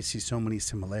 I see so many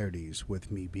similarities with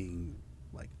me being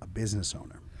like a business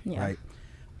owner, right?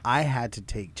 I had to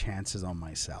take chances on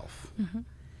myself. Mm-hmm.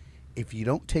 If you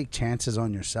don't take chances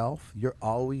on yourself, you're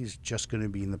always just going to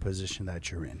be in the position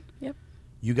that you're in. Yep.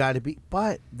 You got to be.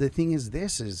 But the thing is,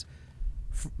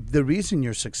 the reason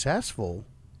you're successful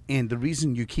and the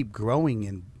reason you keep growing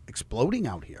and exploding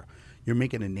out here, you're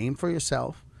making a name for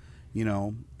yourself,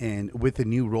 and with the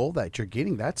new role that you're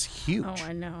getting, that's huge. Oh,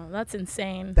 I know. That's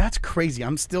insane. That's crazy.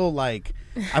 I'm still like,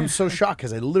 I'm so shocked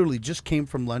because I literally just came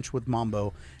from lunch with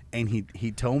Mambo and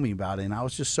he told me about it and I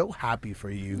was just so happy for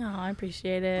you. No, I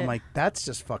appreciate it. I'm like, that's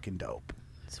just fucking dope.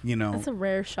 It's a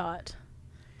rare shot.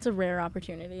 It's a rare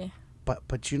opportunity.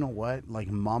 But you know what? Like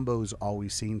Mambo's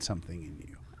always seen something in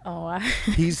you. Oh,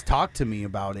 he's talked to me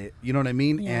about it. You know what I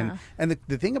mean? Yeah. And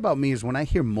the thing about me is when I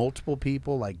hear multiple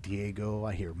people like Diego,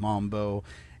 I hear Mambo,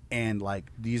 and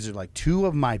like these are like two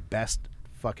of my best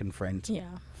fucking friends. Yeah.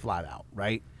 Flat out,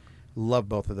 right? Love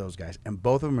both of those guys, and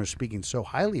both of them are speaking so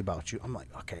highly about you. I'm like,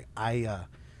 okay,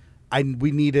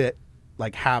 we need to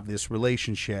like have this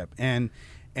relationship, and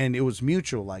it was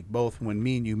mutual. Like both when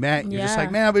me and you met, you're just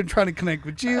like, man, I've been trying to connect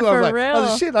with you. I was like, real.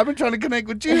 oh shit, I've been trying to connect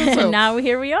with you. So now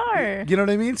here we are. You know what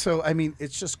I mean? So I mean,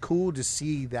 it's just cool to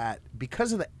see that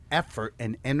because of the effort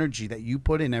and energy that you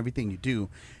put in everything you do,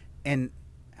 and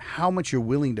how much you're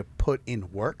willing to put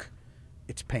in work,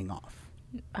 it's paying off.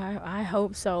 I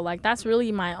hope so. Like, that's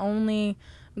really my only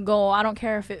goal. I don't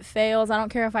care if it fails. I don't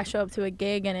care if I show up to a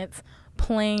gig and it's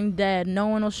plain dead. No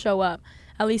one will show up.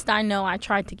 At least I know I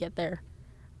tried to get there.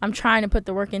 I'm trying to put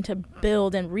the work in to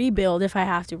build and rebuild if I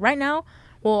have to. Right now,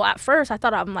 well, at first I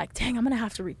thought I'm like, dang, I'm going to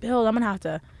have to rebuild. I'm going to have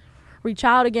to reach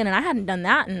out again. And I hadn't done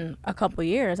that in a couple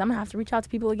years. I'm going to have to reach out to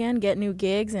people again, get new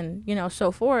gigs and,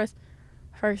 so forth.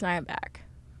 First night back.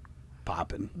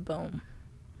 Popping. Boom.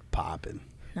 Popping.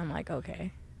 And I'm like,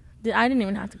 okay. I didn't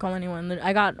even have to call anyone.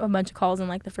 I got a bunch of calls in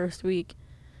like the first week.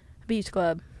 Beach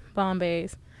Club,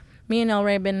 Bombay's. Me and El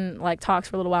Rey been like talks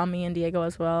for a little while, me and Diego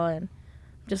as well, and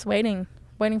just waiting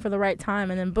for the right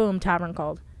time, and then boom, Tavern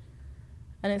called.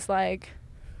 And it's like,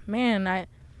 man,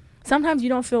 sometimes you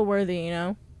don't feel worthy, you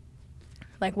know?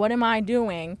 Like, what am I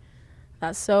doing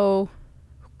that's so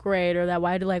great, or that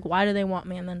why do they want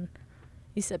me? And then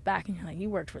you sit back and you're like, you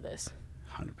worked for this.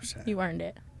 100%. You earned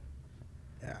it.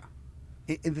 Yeah.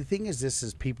 And the thing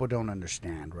is people don't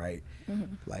understand, right?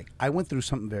 Mm-hmm. Like, I went through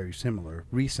something very similar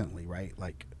recently, right?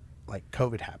 Like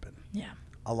COVID happened. Yeah.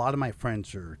 A lot of my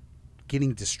friends are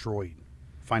getting destroyed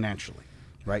financially,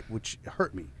 right? Which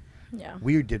hurt me. Yeah.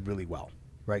 We did really well,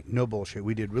 right? No bullshit.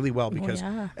 We did really well because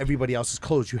everybody else is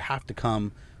closed. You have to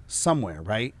come somewhere,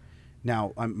 right?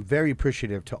 Now, I'm very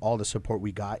appreciative to all the support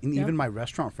we got. And even my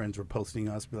restaurant friends were posting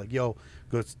us, be like, yo,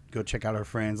 go check out our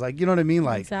friends. Like, you know what I mean?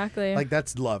 Like, exactly. Like,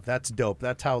 that's love. That's dope.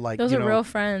 That's how, like, those are real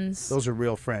friends. Those are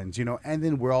real friends, you know? And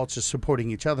then we're all just supporting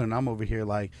each other. And I'm over here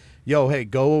like, yo, hey,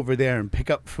 go over there and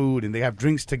pick up food. And they have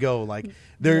drinks to go. Like,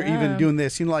 they're even doing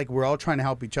this. You know, like, we're all trying to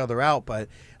help each other out. But,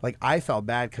 like, I felt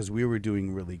bad because we were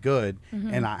doing really good.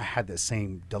 And I had the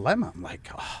same dilemma. I'm like,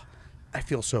 oh, I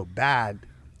feel so bad.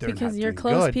 Because you're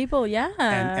close people,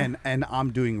 and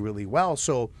I'm doing really well.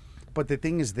 So, but the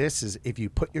thing is, if you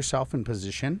put yourself in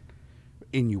position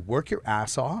and you work your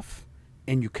ass off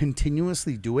and you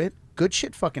continuously do it, good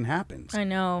shit fucking happens. I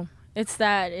know. It's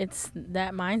that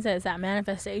mindset, it's that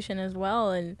manifestation as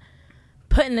well, and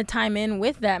putting the time in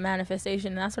with that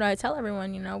manifestation. And that's what I tell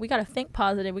everyone, you know, we got to think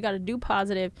positive, we got to do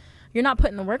positive. You're not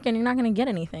putting the work in, you're not going to get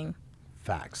anything.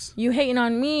 Facts. You hating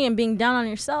on me and being down on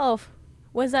yourself,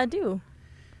 what does that do?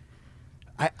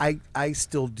 I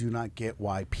still do not get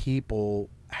why people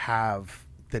have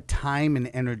the time and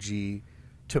energy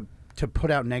to put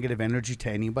out negative energy to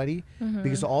anybody,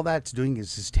 because all that's doing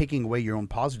is taking away your own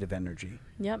positive energy.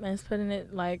 Yep, and it's putting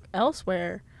it like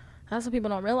elsewhere. That's what people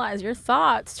don't realize. Your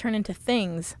thoughts turn into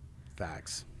things.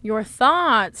 Facts. Your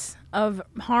thoughts of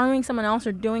harming someone else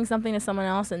or doing something to someone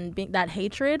else and that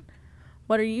hatred,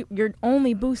 you're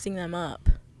only boosting them up.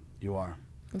 You are.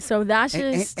 So that's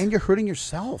just... And you're hurting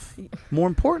yourself. More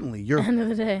importantly, you're end of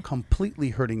the day. completely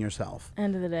hurting yourself.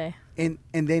 End of the day. And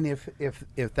then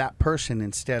if that person,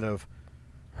 instead of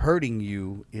hurting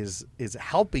you, is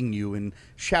helping you and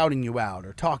shouting you out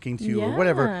or talking to you or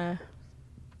whatever,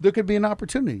 there could be an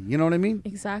opportunity. You know what I mean?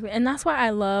 Exactly. And that's why I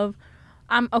love...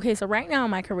 okay, so right now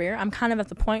in my career, I'm kind of at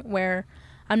the point where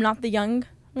I'm not the young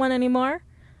one anymore.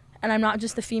 And I'm not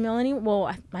just the female anymore.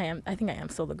 Well, I am. I think I am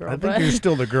still the girl. I think you're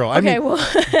still the girl. Okay, well,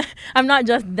 I'm not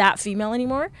just that female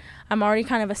anymore. I'm already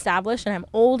kind of established, and I'm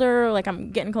older. Like,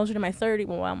 I'm getting closer to my 30.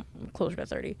 Well, I'm closer to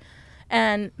 30.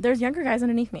 And there's younger guys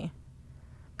underneath me.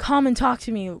 Come and talk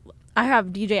to me. I have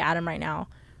DJ Adam right now.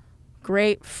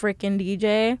 Great freaking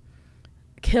DJ.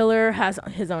 Killer, has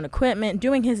his own equipment,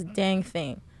 doing his dang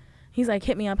thing. He's like,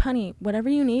 hit me up, honey. Whatever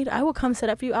you need, I will come set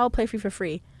up for you. I'll play for you for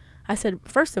free. I said,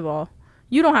 first of all,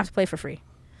 you don't have to play for free.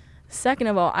 Second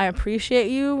of all, I appreciate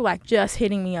you, like, just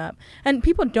hitting me up. And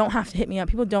people don't have to hit me up.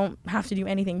 People don't have to do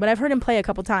anything. But I've heard him play a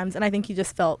couple times, and I think he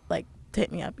just felt like to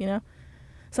hit me up, you know?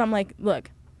 So I'm like,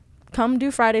 look, come do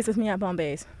Fridays with me at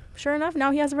Bombay's. Sure enough,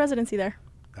 now he has a residency there.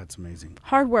 That's amazing.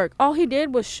 Hard work. All he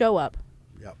did was show up.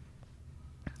 Yep.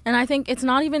 And I think it's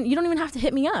not even, you don't even have to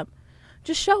hit me up.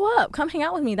 Just show up. Come hang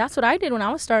out with me. That's what I did when I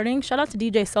was starting. Shout out to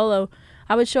DJ Solo.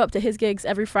 I would show up to his gigs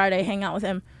every Friday, hang out with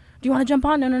him. Do you want to jump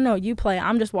on? No. You play.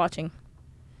 I'm just watching.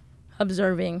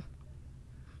 Observing.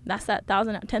 That's that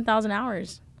 10,000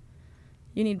 hours.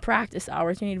 You need practice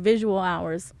hours. You need visual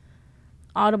hours.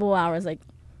 Audible hours. Like,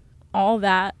 all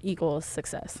that equals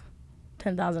success.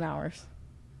 10,000 hours.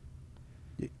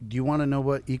 Do you want to know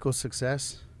what equals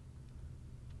success?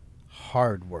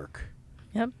 Hard work.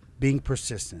 Yep. Being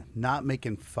persistent. Not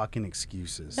making fucking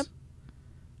excuses. Yep.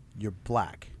 You're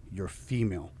black. You're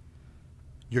female.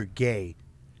 You're gay.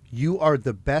 You are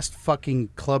the best fucking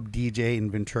club DJ in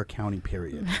Ventura County,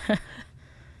 period.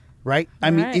 Right?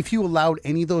 I mean, if you allowed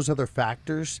any of those other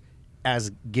factors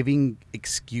as giving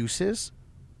excuses,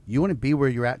 you wouldn't be where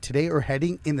you're at today or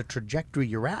heading in the trajectory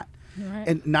you're at. Right.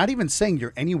 And not even saying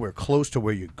you're anywhere close to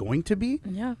where you're going to be,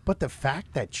 but the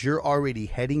fact that you're already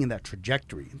heading in that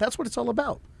trajectory. That's what it's all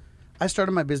about. I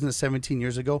started my business 17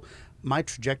 years ago. My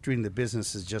trajectory in the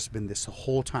business has just been this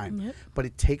whole time. But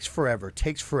it takes forever,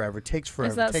 takes forever.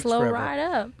 It's that slow ride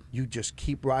up. You just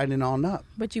keep riding on up.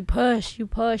 But you push,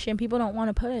 and people don't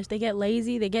want to push. They get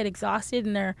lazy, they get exhausted,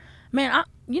 and they're, man,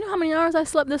 you know how many hours I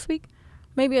slept this week?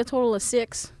 Maybe a total of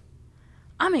 6.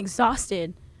 I'm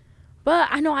exhausted. But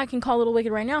I know I can call Little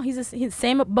Wicked right now. He's the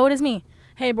same boat as me.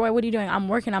 Hey, boy, what are you doing? I'm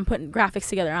working. I'm putting graphics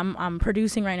together. I'm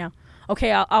producing right now.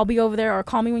 Okay, I'll be over there, or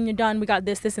call me when you're done. We got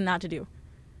this, and that to do.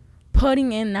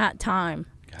 Putting in that time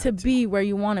to be where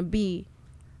you want to be.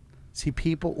 See,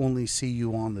 people only see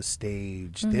you on the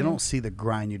stage. They don't see the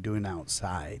grind you're doing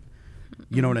outside.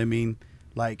 You know what I mean?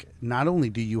 like not only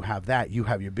do you have that, you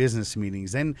have your business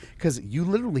meetings, and because you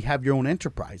literally have your own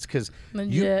enterprise, because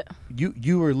Legit.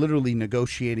 you are literally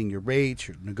negotiating your rates,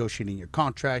 you're negotiating your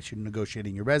contracts, you're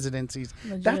negotiating your residencies.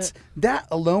 Legit. That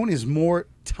alone is more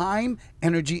time,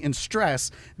 energy, and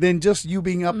stress than just you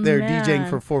being up there DJing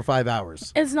for 4 or 5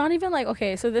 hours. It's not even like,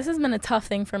 okay, so this has been a tough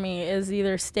thing for me, is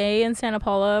either stay in Santa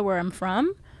Paula where I'm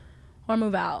from or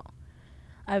move out.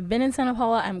 I've been in Santa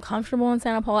Paula. I'm comfortable in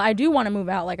Santa Paula. I do want to move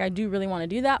out. Like, I do really want to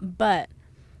do that. But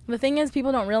the thing is,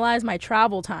 people don't realize my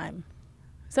travel time.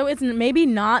 So it's maybe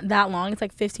not that long. It's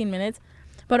like 15 minutes.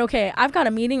 But, okay, I've got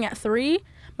a meeting at 3.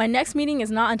 My next meeting is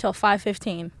not until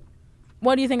 5:15.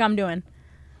 What do you think I'm doing?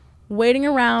 Waiting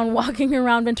around, walking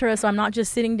around Ventura, so I'm not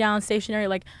just sitting down stationary.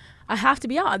 Like, I have to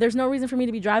be out. There's no reason for me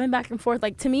to be driving back and forth.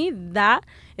 Like, to me, that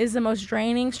is the most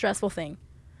draining, stressful thing.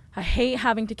 I hate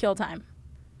having to kill time.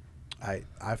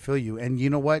 I feel you. And you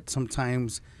know what?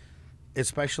 Sometimes,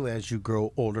 especially as you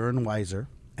grow older and wiser,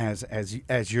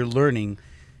 as you're learning,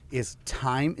 is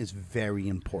time is very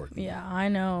important. Yeah, I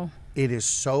know. It is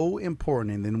so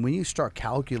important. And then when you start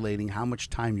calculating how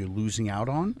much time you're losing out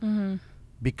on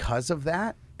because of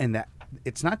that, and that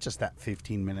it's not just that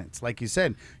 15 minutes. Like you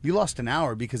said, you lost an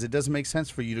hour because it doesn't make sense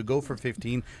for you to go for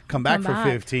 15, come back for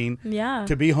 15,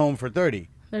 to be home for 30.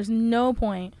 There's no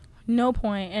point. No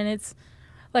point. And it's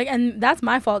like, and that's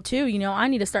my fault too. You know, I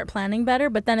need to start planning better.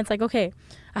 But then it's like, okay,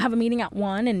 I have a meeting at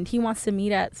 1 and he wants to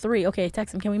meet at 3. Okay,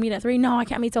 text him. Can we meet at 3? No, I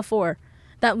can't meet till 4.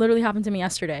 That literally happened to me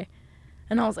yesterday.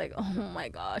 And I was like, oh my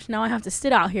gosh, now I have to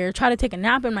sit out here, try to take a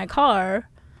nap in my car.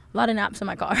 A lot of naps in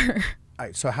my car. All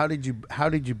right, so how did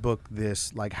you book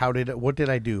this? Like, what did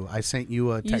I do? I sent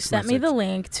you a text You sent message. me the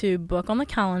link to book on the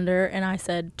calendar, and I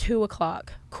said 2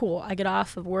 o'clock. Cool. I get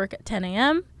off of work at 10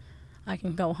 a.m. I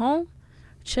can go home,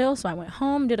 chill. So I went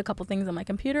home, did a couple things on my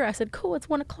computer. I said, cool, it's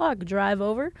 1 o'clock. Drive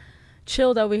over,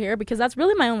 chilled over here, because that's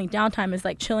really my only downtime is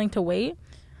like chilling to wait.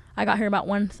 I got here about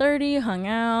 1:30, hung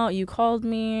out. You called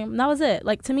me. And that was it.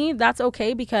 Like, to me, that's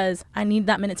okay because I need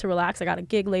that minute to relax. I got a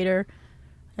gig later,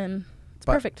 and it's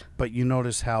perfect. But you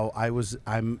notice how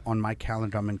I'm on my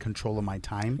calendar. I'm in control of my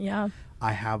time. Yeah.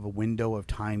 I have a window of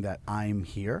time that I'm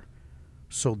here.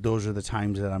 So those are the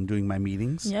times that I'm doing my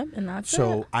meetings. Yep, and that's it.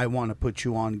 So I want to put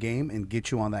you on game and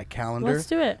get you on that calendar. Let's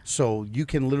do it. So you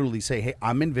can literally say, hey,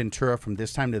 I'm in Ventura from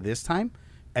this time to this time,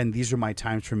 and these are my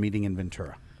times for meeting in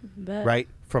Ventura. Bet. Right?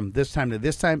 From this time to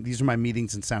this time, these are my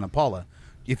meetings in Santa Paula.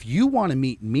 If you want to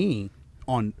meet me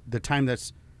on the time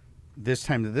that's this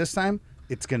time to this time,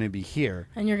 it's going to be here.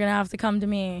 And you're going to have to come to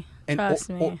me. Trust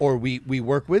me. Or we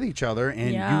work with each other,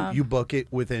 and you book it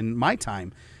within my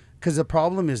time. Because the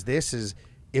problem is this, is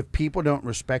if people don't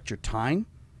respect your time,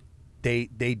 they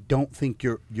don't think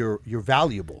you're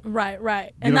valuable. Right.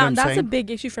 You know And that's a saying?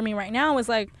 big issue for me right now is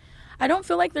like, I don't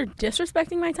feel like they're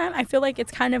disrespecting my time. I feel like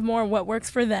it's kind of more what works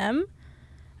for them.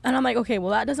 And I'm like, okay,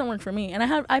 well, that doesn't work for me. And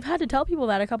I've had to tell people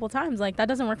that a couple times, like, that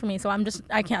doesn't work for me. So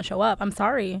I can't show up. I'm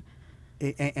sorry.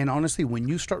 And honestly, when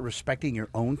you start respecting your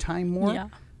own time more, Yeah.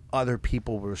 other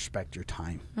people will respect your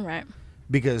time. Right.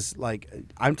 Because, like,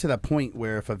 I'm to that point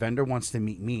where if a vendor wants to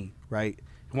meet me, right,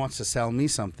 he wants to sell me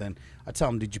something, I tell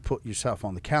him, did you put yourself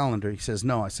on the calendar? He says,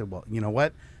 no. I said, well, you know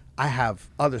what? I have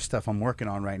other stuff I'm working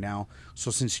on right now.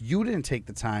 So since you didn't take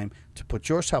the time to put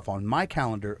yourself on my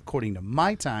calendar according to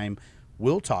my time,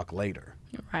 we'll talk later.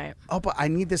 Right. Oh, but I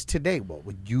need this today. Well,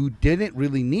 you didn't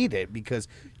really need it because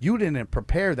you didn't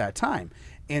prepare that time.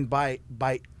 And by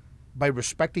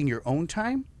respecting your own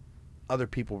time, other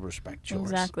people respect yours.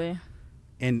 Exactly.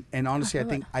 And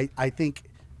honestly, I think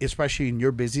especially in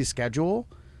your busy schedule,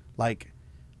 like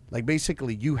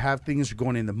basically you have things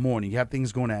going in the morning, you have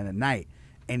things going on at night.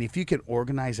 And if you can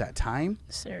organize that time,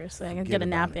 Seriously, I can get a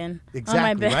nap in exactly, on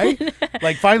my bed. right?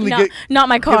 Like finally not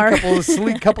my car. Get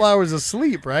a couple hours of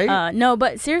sleep, right? No,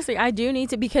 but seriously, I do need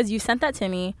to, because you sent that to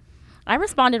me. I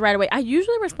responded right away. I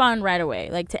usually respond right away,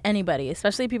 like to anybody,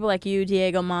 especially people like you,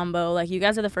 Diego, Mambo. Like, you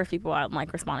guys are the first people I'm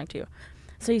like responding to.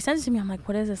 So you sent it to me. I'm like,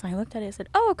 what is this? And I looked at it. I said,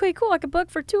 oh, okay, cool. I could book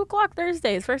for 2 o'clock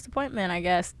Thursdays. First appointment, I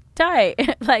guess.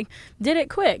 Tight. Like, did it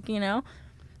quick, you know?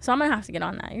 So I'm going to have to get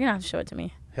on that. You're going to have to show it to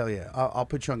me. Hell yeah. I'll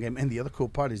put you on game. And the other cool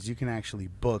part is you can actually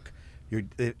book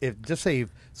if just say if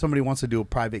somebody wants to do a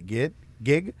private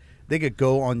gig, they could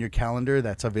go on your calendar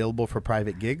that's available for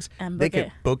private gigs. And they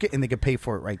could book it and they could pay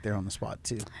for it right there on the spot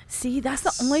too. See, that's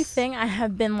the only thing I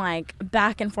have been like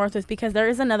back and forth with, because there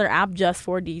is another app just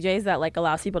for DJs that like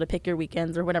allows people to pick your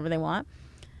weekends or whatever they want.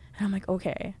 And I'm like,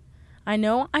 okay, I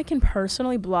know I can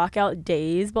personally block out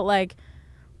days, but like,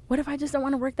 what if I just don't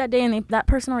want to work that day and that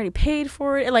person already paid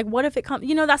for it? Like, what if it comes,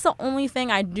 that's the only thing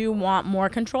I do want more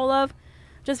control of,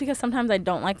 just because sometimes I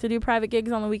don't like to do private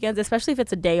gigs on the weekends, especially if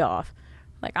it's a day off,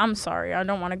 Like, I'm sorry, I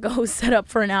don't want to go set up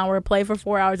for an hour, play for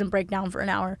 4 hours, and break down for an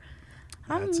hour.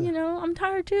 I'm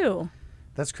tired too.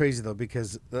 That's crazy though,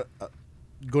 because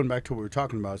going back to what we were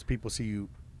talking about is people see you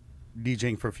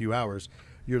DJing for a few hours,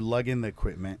 you're lugging the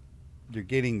equipment, you're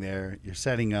getting there, you're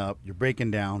setting up, you're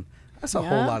breaking down. That's a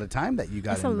whole lot of time that you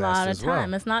got to invest. That's a lot of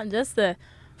time. It's not just the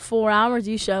 4 hours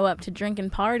you show up to drink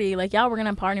and party. Like, yeah, we're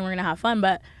gonna party, we're gonna have fun,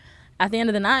 but at the end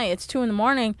of the night, it's 2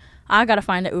 a.m. I gotta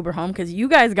find an Uber home because you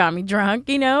guys got me drunk.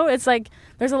 You know, it's like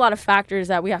there's a lot of factors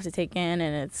that we have to take in,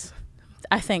 and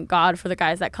I thank God for the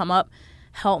guys that come up,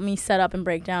 help me set up and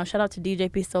break down. Shout out to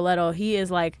DJ Pistoletto. He is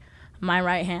like my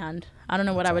right hand. I don't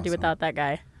know what I would do without that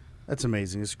guy. That's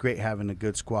amazing. It's great having a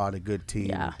good squad, a good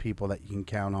team, people that you can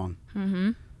count on.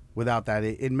 Mm-hmm. Without that,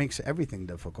 it makes everything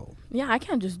difficult. Yeah, I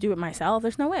can't just do it myself.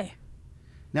 There's no way.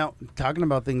 Now, talking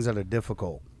about things that are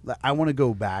difficult, I want to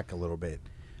go back a little bit.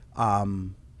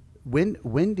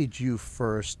 When did you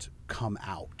first come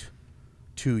out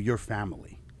to your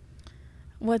family?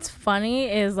 What's funny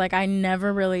is, like, I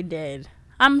never really did.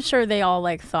 I'm sure they all,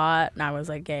 like, thought I was,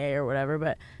 like, gay or whatever,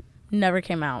 but never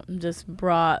came out. Just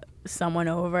brought someone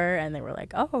over, and they were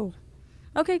like, oh,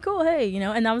 okay, cool, hey, you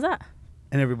know, and that was that.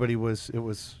 And everybody was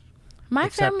my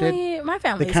accepted? My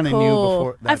family's they kind of cool. knew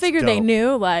before. I figured they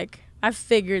knew, I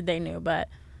figured they knew, but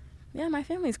yeah, my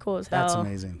family's cool as hell. That's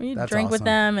amazing. When you That's drink with awesome.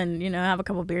 them and, you know, have a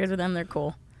couple beers with them, they're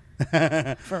cool.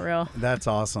 For real. That's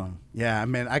awesome. Yeah, I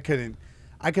mean, I could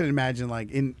imagine,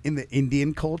 like, in the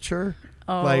Indian culture,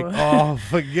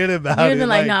 forget about it. You'd been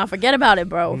like, nah, forget about it,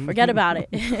 bro. Forget about it.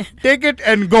 Take it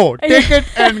and go. Take it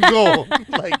and go.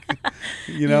 Like,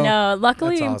 you know. No,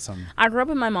 luckily, that's awesome. I grew up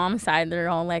with my mom's side. They're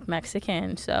all, like,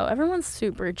 Mexican, so everyone's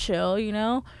super chill, you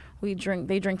know. They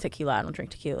drink tequila. I don't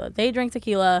drink tequila. They drink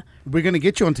tequila. We're going to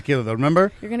get you on tequila, though,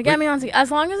 remember? You're going to get me on tequila.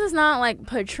 As long as it's not, like,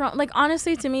 Patron. Like,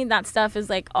 honestly, to me, that stuff is,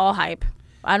 like, all hype.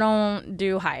 I don't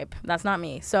do hype. That's not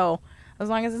me. So as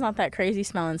long as it's not that crazy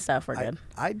smelling stuff, we're good.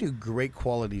 I do great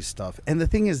quality stuff. And the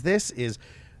thing is, the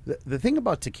thing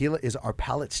about tequila is our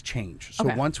palates change. So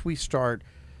once we start,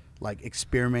 like,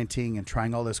 experimenting and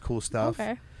trying all this cool stuff.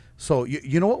 Okay. So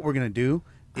you know what we're going to do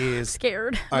is... I'm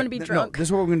scared. I'm going to be drunk. No, this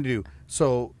is what we're going to do.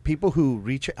 So people who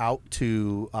reach out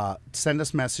to send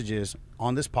us messages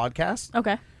on this podcast.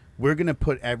 Okay. We're going to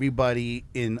put everybody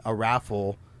in a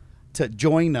raffle to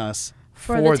join us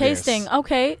for the tasting.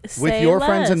 Okay. With your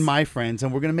friends and my friends,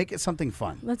 and we're going to make it something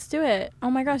fun. Let's do it.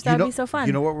 Oh my gosh, that would be so fun.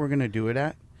 You know what we're going to do it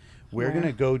at? We're going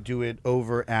to go do it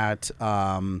over at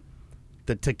the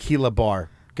Tequila Bar.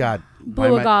 God.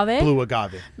 Blue Agave. Blue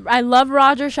Agave. I love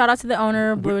Roger. Shout out to the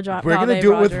owner, Blue Agave. We're going to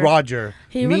do it with Roger.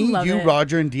 He would love it.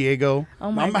 Roger, and Diego.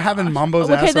 Oh my I'm gosh. having Mambo's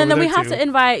ass Okay, then over we there have too. to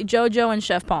invite JoJo and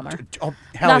Chef Palmer.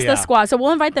 That's the squad. So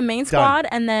we'll invite the main squad,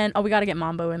 and then, we got to get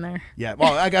Mambo in there. Yeah,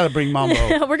 well, I got to bring Mambo.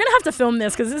 We're going to have to film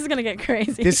this because this is going to get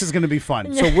crazy. This is going to be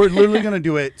fun. So we're literally going to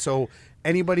do it. So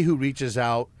anybody who reaches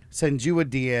out, sends you a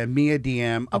DM, me a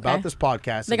DM about this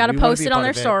podcast. They got to post it on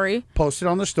their story. Post it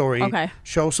on their story. Okay.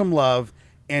 Show some love,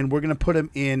 and we're going to put them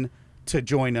in to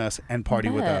join us and party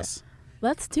with us.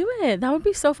 Let's do it. That would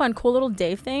be so fun. Cool little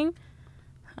day thing.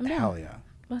 Hell yeah.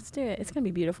 Let's do it. It's going to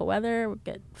be beautiful weather. We'll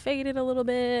get faded a little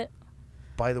bit.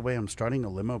 By the way, I'm starting a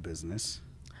limo business.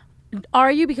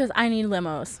 Are you? Because I need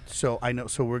limos. So I know.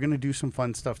 So we're going to do some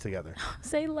fun stuff together.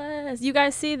 Say less. You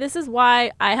guys see, this is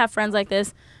why I have friends like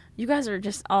this. You guys are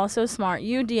just all so smart.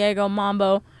 You, Diego,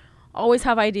 Mambo, always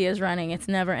have ideas running. It's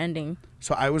never ending.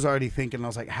 So I was already thinking, I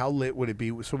was like, how lit would it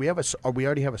be? So we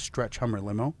already have a stretch Hummer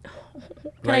limo.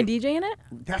 Can I DJ in it?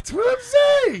 That's what I'm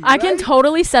saying. I can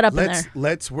totally set up in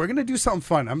there. We're going to do something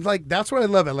fun. I'm like, that's what I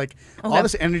love it. Like all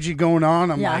this energy going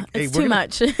on. I'm like, hey, it's too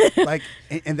much. Like,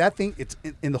 and that thing, it's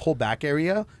in the whole back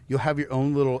area. You'll have your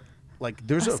own little, like,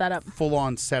 there's a setup.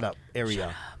 Full-on setup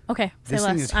area. Okay, say this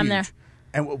less. thing is I'm huge. there.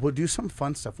 And we'll do some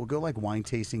fun stuff. We'll go like wine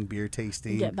tasting, beer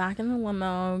tasting. Get back in the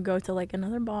limo, go to like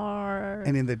another bar.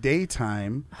 And in the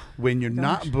daytime, when you're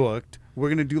not booked, we're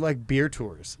going to do like beer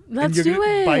tours. Let's do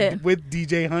it. With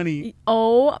DJ Honey.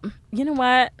 Oh, you know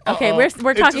what? Okay,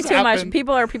 we're talking too much.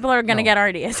 People are going to get our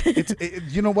ideas.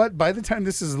 You know what? By the time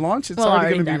this is launched, it's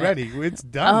already going to be ready. It's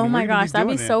done. Oh my gosh, that'd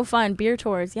be so fun. Beer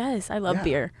tours. Yes, I love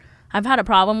beer. I've had a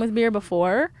problem with beer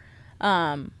before.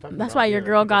 That's why your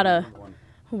girl got to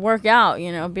work out,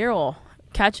 you know. Beer will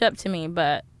catch up to me,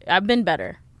 but I've been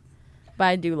better. But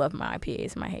I do love my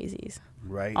IPAs, my hazies.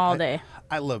 Right. All day.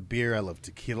 I love beer. I love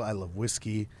tequila. I love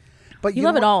whiskey. But you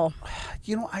love it all.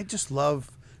 You know, I just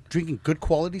love drinking good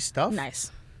quality stuff.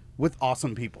 Nice. With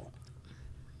awesome people.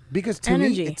 Because to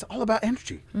me, it's all about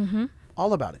energy. Mm-hmm.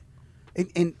 All about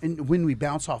it. And when we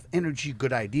bounce off energy,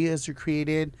 good ideas are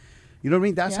created. You know what I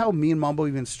mean? That's how me and Mambo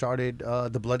even started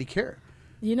The Bloody Cure.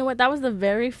 You know what? That was the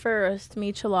very first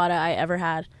michelada I ever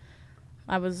had.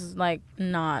 I was like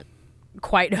not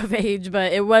quite of age,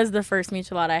 but it was the first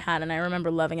michelada I had, and I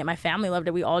remember loving it. My family loved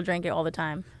it. We all drank it all the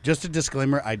time. Just a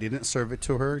disclaimer: I didn't serve it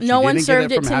to her. No one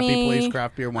served it from to Happy me. Place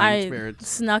Craft Beer Wine I Spirits.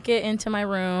 snuck it into my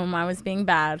room. I was being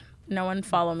bad. No one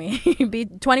follow me. Be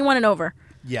 21 and over.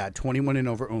 Yeah, 21 and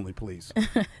over only, please.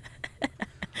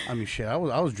 I mean, shit. I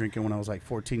was drinking when I was like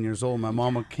 14 years old. My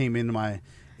mama came into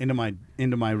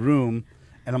my room,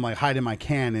 and I'm like hiding my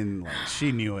can, and like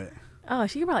she knew it. Oh,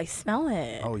 she could probably smell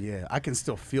it. Oh yeah, I can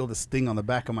still feel the sting on the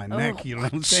back of my neck. You know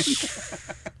what I'm saying?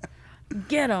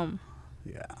 Get them.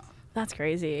 Yeah. That's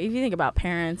crazy. If you think about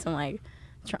parents and like,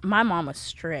 my mom was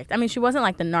strict. I mean, she wasn't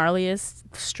like the gnarliest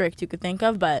strict you could think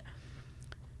of, but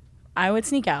I would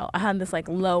sneak out. I had this like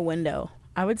low window.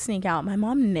 I would sneak out. My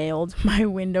mom nailed my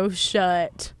window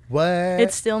shut. What?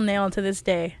 It's still nailed to this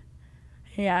day.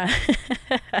 Yeah.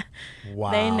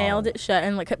 Wow. They nailed it shut,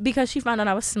 and like because she found out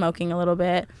I was smoking a little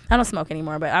bit. I don't smoke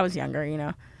anymore, but I was younger, you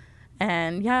know.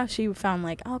 And yeah, she found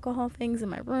like alcohol things in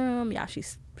my room. Yeah, she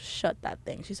shut that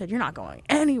thing. She said, "You're not going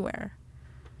anywhere."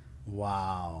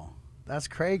 Wow. That's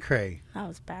cray. That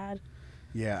was bad.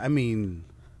 Yeah, I mean,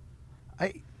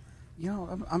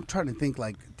 I'm trying to think,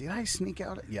 like, did I sneak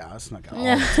out? Yeah, I snuck out all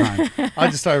the time. I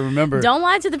just started to remember. Don't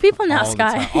lie to the people now,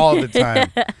 Sky. All the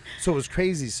time. So it was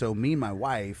crazy. So me and my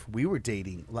wife, we were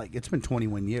dating. Like, it's been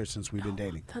 21 years since we've been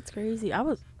dating. That's crazy. That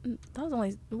was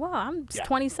only, wow, I'm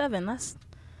 27. That's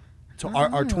So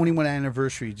our 21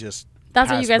 anniversary just what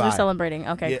you passed guys by. were celebrating.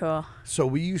 Okay, Yeah. cool. So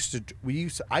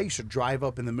I used to drive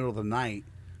up in the middle of the night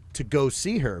to go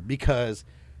see her because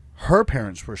her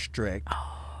parents were strict.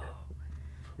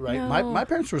 Right, No. my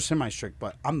parents were semi-strict,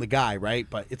 but I'm the guy, right?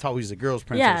 But it's always the girls'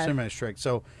 parents Yeah. that are semi-strict.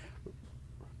 So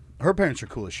her parents are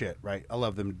cool as shit, right? I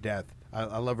love them to death.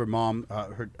 I love her mom.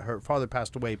 Her father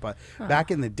passed away, but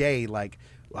back in the day, like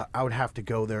I would have to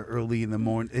go there early in the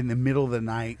morning, in the middle of the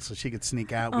night, so she could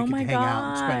sneak out. We Oh could my hang out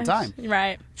and spend time.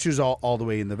 Right. She was all the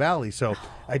way in the valley, so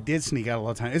I did sneak out a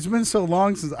lot of time. It's been so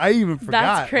long since I even forgot.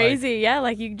 That's crazy. Yeah,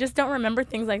 like you just don't remember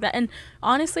things like that. And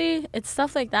honestly, it's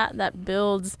stuff like that that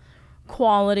builds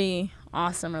quality,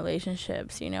 awesome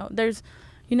relationships. You know,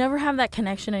 you never have that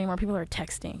connection anymore. People are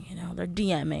texting, you know, they're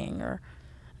DMing or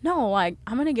no, like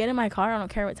I'm gonna get in my car. I don't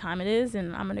care what time it is,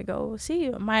 and I'm gonna go see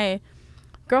you. My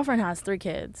girlfriend has 3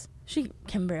 kids. She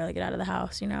can barely get out of the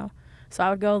house, you know. So I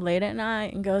would go late at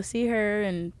night and go see her,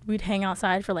 and we'd hang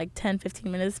outside for like 10, 15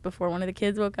 minutes before one of the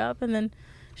kids woke up, and then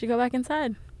she'd go back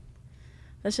inside.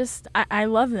 That's just, I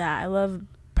love that. I love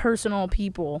personal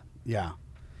people. Yeah.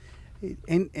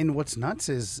 And what's nuts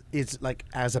is it's like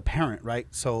as a parent, right?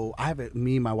 So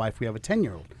me and my wife, we have a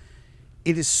 10-year-old.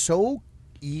 It is so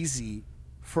easy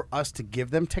for us to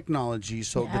give them technology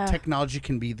so the technology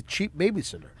can be the cheap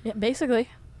babysitter. Yeah, basically.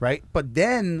 Right? But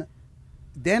then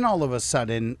all of a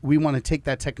sudden we want to take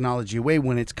that technology away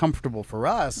when it's comfortable for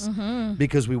us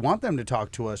because we want them to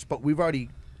talk to us, but we've already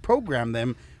programmed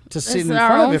them to sit in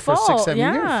front of it for 6-7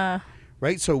 years.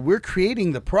 Right? So we're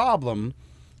creating the problem,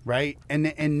 right?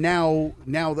 And now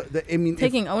I mean,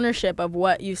 taking ownership of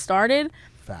what you started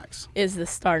facts is the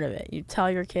start of it. You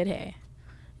tell your kid, hey,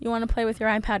 you want to play with your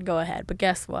iPad, go ahead. But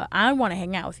guess what? I want to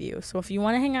hang out with you. So if you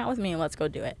want to hang out with me, let's go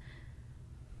do it.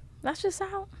 That's just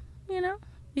how, you know,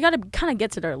 you got to kind of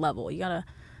get to their level. You got to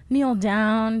kneel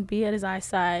down, be at his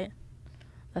eyesight.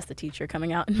 That's the teacher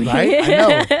coming out in me. Right? I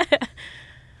know.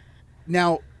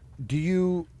 Now, do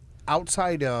you,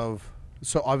 outside of,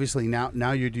 so obviously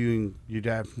now you're doing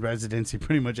your residency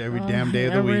pretty much every damn day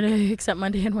of the week. Every day except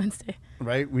Monday and Wednesday.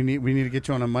 Right? We need to get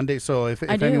you on a Monday. So if do.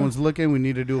 anyone's looking, we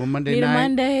need to do a Monday Need night. a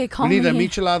Monday, call we need a me.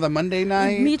 michelada Monday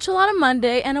night. Michelada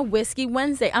Monday and a whiskey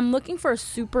Wednesday. I'm looking for a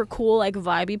super cool, like,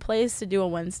 vibey place to do a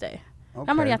Wednesday. Okay.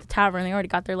 I'm already at the tavern. They already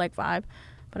got their, like, vibe.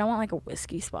 But I want, like, a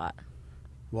whiskey spot.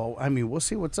 Well, I mean, we'll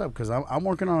see what's up because I'm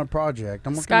working on a project.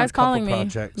 I'm working Sky's on a couple calling me.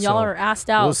 projects. Y'all so are asked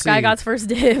out. we'll Sky see. got first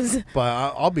dibs. But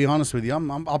I'll be honest with you.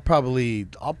 I'll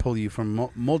pull you from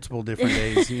multiple different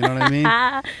days. You know what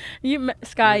I mean?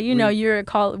 Sky, you know you're a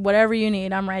call. Whatever you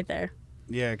need, I'm right there.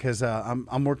 Yeah, because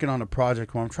I'm working on a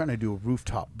project where I'm trying to do a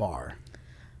rooftop bar.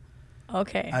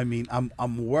 Okay. I mean,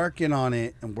 I'm working on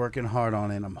it and working hard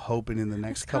on it. I'm hoping in the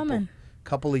next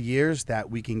couple of years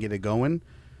that we can get it going.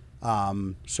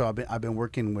 So I've been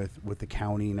working with the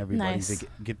county and everybody Nice. to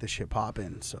get the shit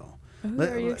popping. So Are you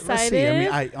let's see. excited? I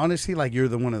mean, I honestly, like, you're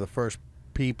one of the first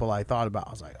people I thought about.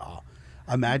 I was like, oh,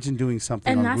 imagine doing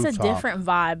something and on that's rooftop. a different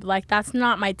vibe. Like, that's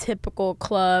not my typical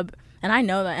club. And I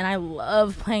know that. And I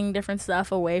love playing different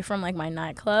stuff away from, like, my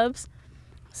nightclubs.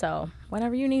 So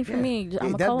whatever you need from me,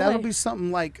 I'm that'll away. be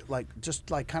something like just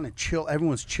like kind of chill.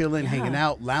 Everyone's chilling, hanging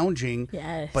out, lounging,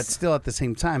 Yes. but still at the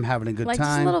same time having a good like time.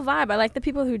 just a little vibe. I like the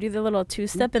people who do the little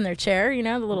two-step in their chair, you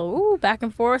know, the little ooh back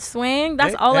and forth swing.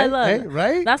 That's all I love.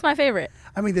 Right? That's my favorite.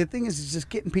 I mean, the thing is just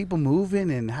getting people moving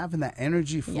and having that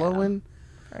energy flowing.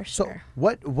 For So, sure.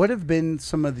 what have been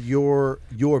some of your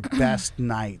best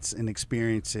nights and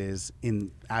experiences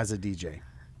as a DJ?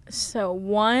 So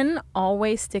one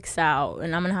always sticks out,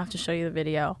 and I'm gonna have to show you the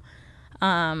video.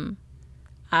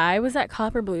 I was at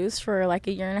Copper Blues for like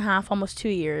a year and a half, almost 2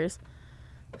 years.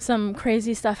 Some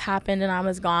crazy stuff happened, and I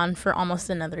was gone for almost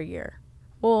another year.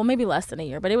 Well, maybe less than a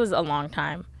year, but it was a long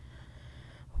time.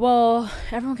 Well,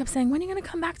 everyone kept saying, "When are you gonna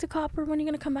come back to Copper? When are you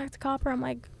gonna come back to Copper?" I'm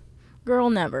like, "Girl,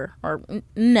 never, or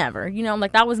never." You know,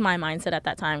 like that was my mindset at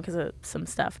that time because of some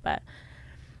stuff. But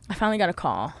I finally got a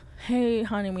call. "Hey,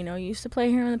 honey, we know you used to play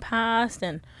here in the past,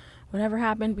 and whatever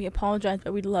happened, we apologize,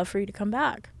 but we'd love for you to come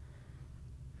back."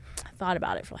 I thought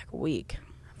about it for like a week.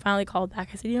 Finally called back.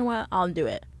 I said, "You know what? I'll do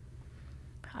it."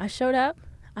 I showed up.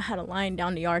 I had a line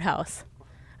down to Yard House.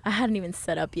 I hadn't even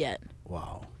set up yet.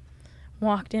 Wow.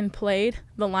 Walked in, played.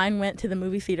 The line went to the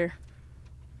movie theater.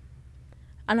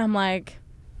 And I'm like,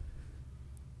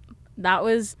 that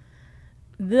was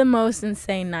the most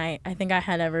insane night I think I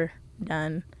had ever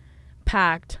done.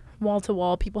 Packed, wall to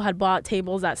wall. People had bought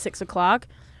tables at 6 o'clock.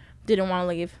 Didn't want to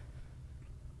leave.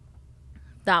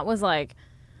 That was like,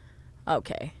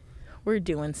 okay, we're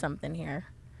doing something here.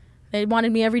 They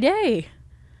wanted me every day.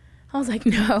 I was like,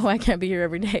 no, I can't be here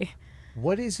every day.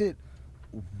 What is it?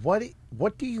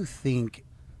 What do you think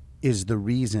is the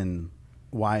reason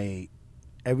why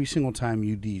every single time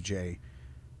you DJ,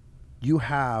 you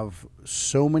have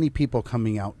so many people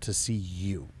coming out to see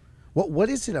you? What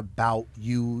is it about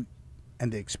you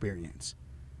and the experience?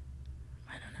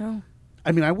 I don't know.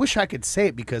 I mean, I wish I could say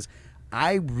it because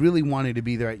I really wanted to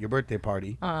be there at your birthday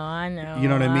party. Oh, I know. You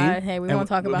know what I mean? Hey, we And won't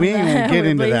talk about we that. ain't gonna get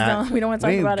into Please that. don't. We don't want to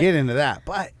We talk ain't about get it. into that.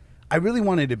 But I really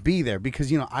wanted to be there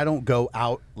because I don't go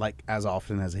out like as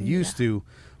often as I used to.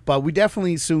 But we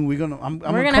definitely soon we're gonna I'm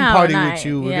gonna come have a party night. with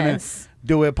you. We're Yes. gonna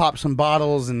do it, pop some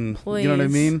bottles, and you know what I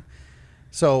Please. mean.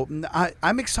 So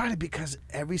I'm excited because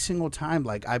every single time,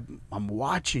 like I'm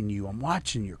watching you, I'm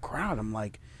watching your crowd. I'm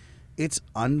like, it's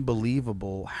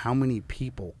unbelievable how many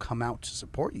people come out to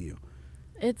support you.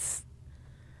 It's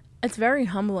very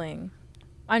humbling.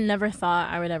 I never thought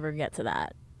I would ever get to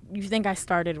that. You think I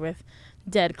started with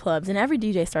dead clubs, and every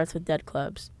DJ starts with dead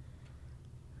clubs.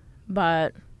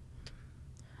 But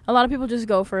a lot of people just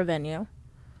go for a venue.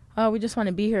 Oh, we just want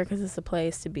to be here because it's a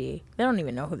place to be. They don't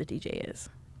even know who the DJ is.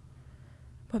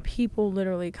 But people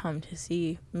literally come to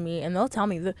see me, and they'll tell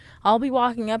me I'll be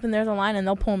walking up and there's a line, and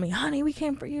they'll pull me, "Honey, we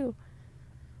came for you."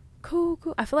 Cool.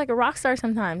 I feel like a rock star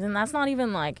sometimes, and that's not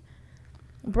even like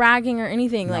bragging or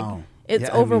anything. No. Like it's Yeah,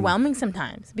 I mean- overwhelming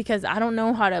sometimes because I don't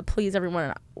know how to please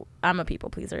everyone. I'm a people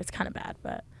pleaser. It's kind of bad,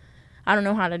 but I don't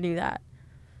know how to do that.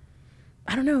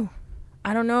 I don't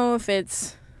know if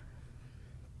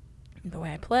the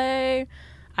way I play.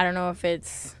 I don't know if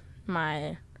it's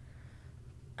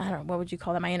what would you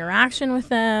call that? My interaction with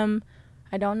them.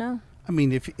 I don't know. I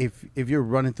mean, if you're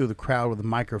running through the crowd with a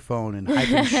microphone and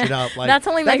hyping shit up, like That's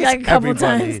only that like a gets couple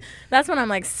everybody. times. That's when I'm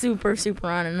like super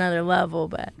on another level.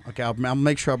 But Okay, I'll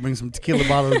make sure I bring some tequila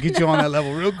bottles to get you on that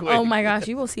level real quick. oh my gosh,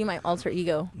 you will see my alter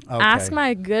ego. Okay. Ask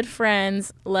my good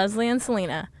friends Leslie and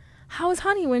Selena, how is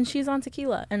Honey when she's on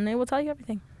tequila, and they will tell you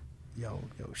everything. Yo,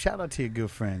 shout out to your good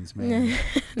friends, man.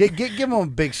 give them a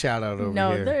big shout out over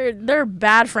No, here. they're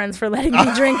bad friends for letting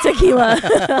me drink tequila.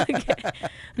 Okay.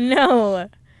 No,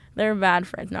 they're bad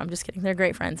friends. No, I'm just kidding. They're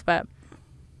great friends, but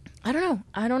I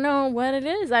don't know what it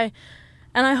is. I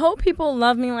hope people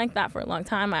love me like that for a long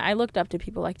time. I looked up to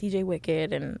people like DJ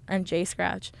Wicked and J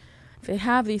Scratch. If they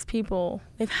have these people,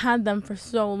 they've had them for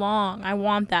so long. I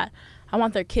want that. I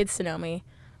want their kids to know me.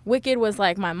 Wicked was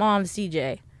like my mom's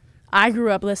DJ. I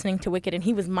grew up listening to Wicked, and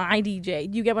he was my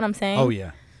DJ. You get what I'm saying? Oh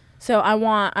yeah, So I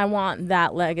want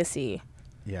that legacy.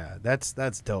 yeah. That's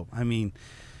dope. I mean,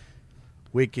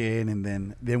 Wicked, and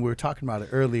then we were talking about it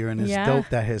earlier, and it's Yeah. dope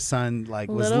that his son was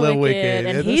Little Lil Wicked, Wicked,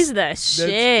 and Yeah, he's the that's-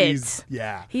 shit.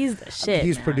 He's the shit.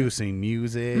 He's man. producing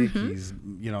music. He's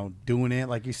doing it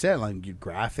like you said, like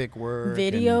graphic work,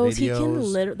 and videos. He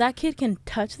videos. can that kid can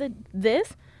touch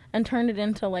this and turn it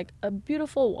into like a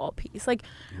beautiful wall piece. Like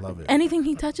Love it. anything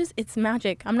he touches, it's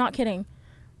magic. I'm not kidding.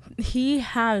 He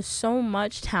has so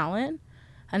much talent,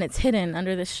 and it's hidden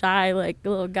under this shy like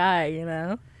little guy.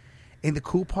 And the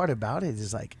cool part about it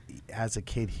is, like, as a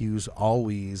kid, he was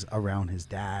always around his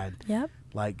dad, Yep.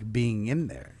 like being in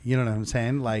there. You know what I'm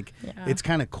saying? Like, Yeah. it's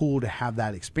kind of cool to have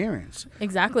that experience.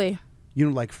 Exactly. you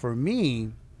know, like for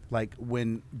me, like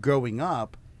when growing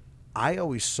up, I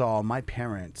always saw my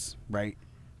parents, right,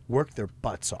 work their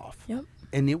butts off. Yep.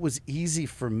 And it was easy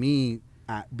for me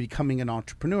at becoming an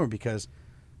entrepreneur because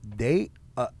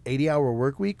 80-hour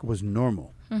work week was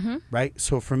normal. Mm-hmm. Right.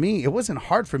 So for me, it wasn't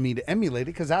hard for me to emulate it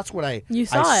because that's what I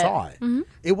saw it. Mm-hmm.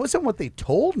 It wasn't what they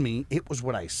told me. It was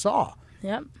what I saw.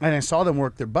 Yep. And I saw them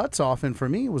work their butts off. And for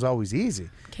me, it was always easy.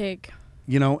 Cake.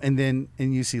 You know, and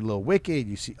you see Lil Wicked,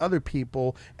 you see other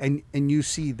people, and you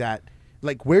see that,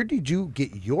 like, where did you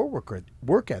get your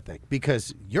work ethic?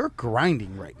 Because you're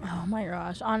grinding right now. Oh my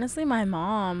gosh. Honestly, my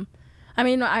mom. I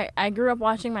mean, I grew up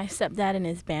watching my stepdad in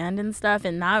his band and stuff,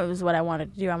 and that was what I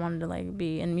wanted to do. I wanted to like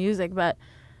be in music, but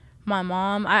my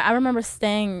mom, I remember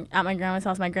staying at my grandma's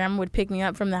house. My grandma would pick me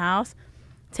up from the house,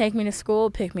 take me to school,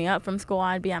 pick me up from school.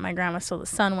 I'd be at my grandma's till the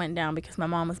sun went down because my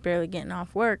mom was barely getting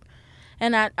off work.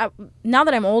 And now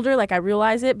that I'm older, like I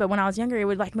realize it, but when I was younger, it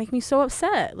would like make me so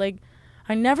upset. Like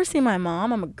I never see my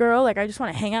mom. I'm a girl. Like I just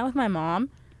want to hang out with my mom.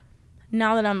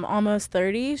 Now that I'm almost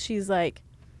 30, she's like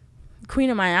queen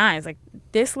of my eyes. Like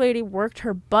this lady worked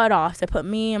her butt off to put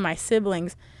me and my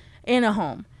siblings in a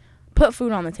home, put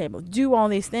food on the table, do all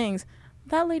these things.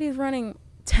 That lady's running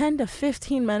 10 to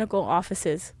 15 medical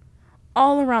offices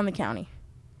all around the county.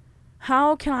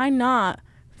 How can I not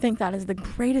think that is the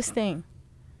greatest thing?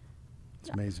 It's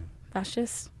amazing. That's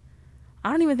just, I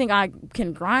don't even think I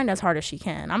can grind as hard as she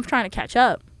can. I'm trying to catch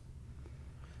up.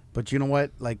 But you know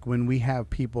what? Like when we have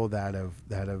people that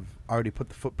have already put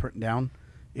the footprint down,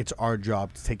 it's our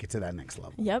job to take it to that next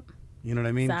level. Yep. You know what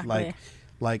I mean? Exactly.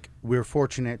 Like we're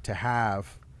fortunate to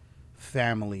have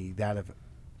family that have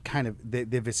kind of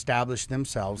they've established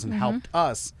themselves and helped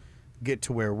us get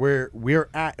to where we're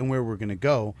at and where we're going to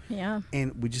go. Yeah.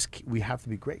 And we have to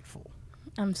be grateful.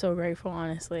 I'm so grateful,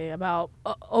 honestly, about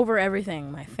over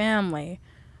everything. My family,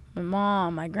 my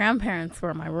mom, my grandparents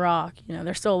were my rock. You know,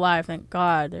 they're still alive, thank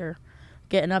God. They're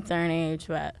getting up there in age,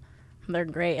 but they're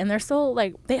great. And they're still,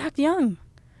 like, they act young.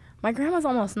 My grandma's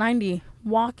almost 90,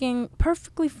 walking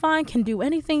perfectly fine, can do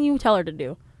anything you tell her to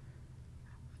do.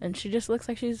 And she just looks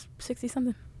like she's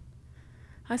 60-something.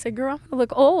 I said, girl, I'm going to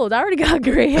look old. I already got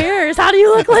gray hairs. How do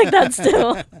you look like that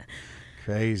still?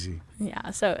 Crazy.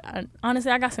 Yeah, so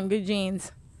honestly, I got some good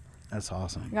genes. That's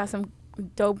awesome. I got some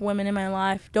dope women in my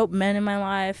life, dope men in my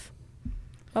life.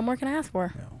 What more can I ask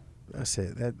for? You know, that's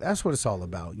it. That's what it's all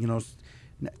about. You know,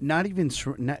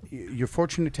 you're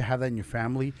fortunate to have that in your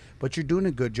family, but you're doing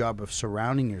a good job of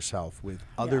surrounding yourself with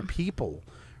other people,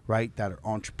 right? That are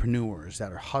entrepreneurs,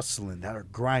 that are hustling, that are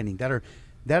grinding, that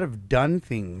have done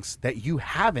things that you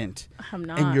haven't. I'm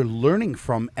not. And you're learning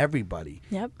from everybody.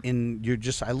 Yep. And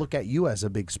I look at you as a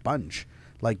big sponge.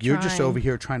 Like you're just Trying. over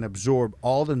here trying to absorb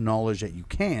all the knowledge that you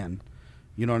can.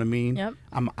 You know what I mean? Yep.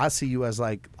 I see you as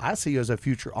a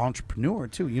future entrepreneur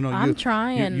too. You know, I'm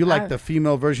trying. You like the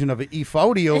female version of an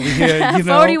E40 over here. You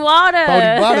know, Fody water.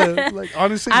 Fody water. Like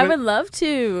honestly, I would love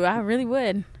to. I really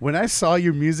would. When I saw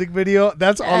your music video,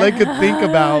 that's all I could think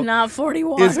about. Not 40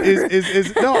 water.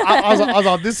 Is no. I was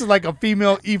like, this is like a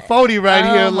female E40 right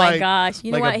here. Oh my like, gosh!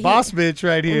 You know like what? a boss bitch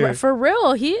right here. For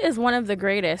real, he is one of the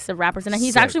greatest of rappers, and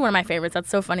he's Sick. actually one of my favorites. That's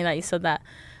so funny that you said that.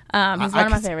 He's one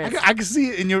of my favorites. I can see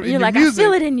it in your You're like, music. I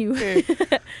feel it in you.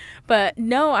 But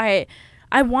no, I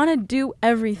want to do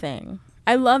everything.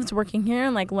 I loved working here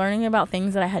and like learning about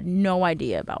things that I had no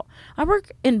idea about. I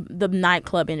work in the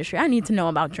nightclub industry. I need to know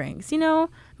about drinks, you know,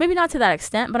 maybe not to that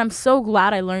extent, but I'm so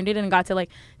glad I learned it and got to like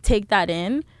take that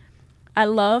in. I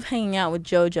love hanging out with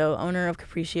JoJo, owner of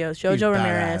Capriccios, JoJo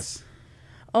Ramirez. Badass.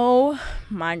 Oh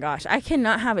my gosh. I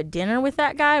cannot have a dinner with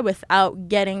that guy without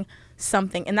getting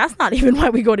something. And that's not even why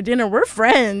we go to dinner. We're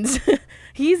friends.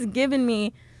 He's given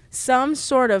me some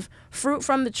sort of fruit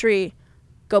from the tree.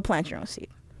 Go plant your own seed.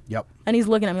 Yep. And he's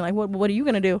looking at me like, what are you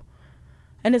going to do?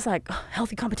 And it's like, oh,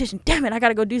 healthy competition. Damn it, I got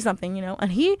to go do something, you know.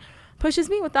 And he pushes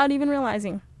me without even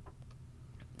realizing.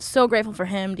 So grateful for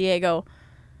him, Diego.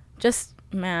 Just,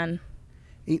 man.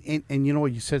 And you know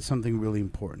what? You said something really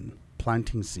important.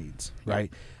 Planting seeds,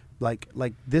 right? Like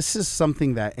this is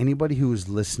something that anybody who is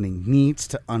listening needs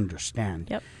to understand.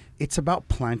 Yep. It's about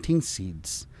planting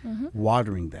seeds,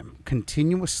 watering them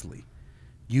continuously.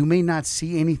 You may not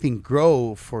see anything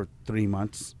grow for 3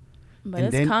 months.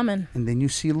 But it's coming. And then you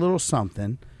see a little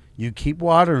something. You keep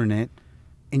watering it,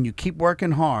 and you keep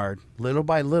working hard. Little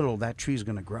by little, that tree's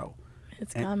going to grow.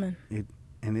 It's coming.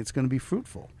 And it's going to be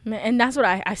fruitful. And that's what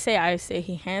I say. I say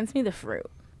he hands me the fruit.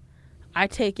 I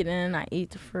take it in. I eat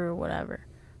the fruit, whatever.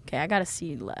 Okay, I got a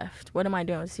seed left. What am I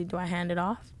doing with the seed? Do I hand it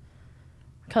off?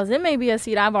 Because it may be a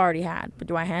seed I've already had. But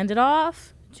do I hand it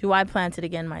off? Do I plant it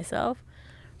again myself?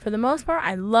 For the most part,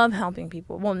 I love helping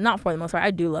people. Well, not for the most part.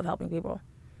 I do love helping people.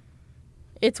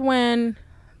 It's when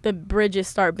the bridges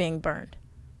start being burned.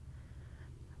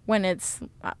 When it's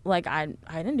like, I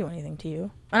didn't do anything to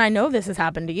you. And I know this has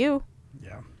happened to you.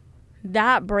 Yeah.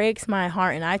 That breaks my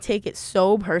heart, and I take it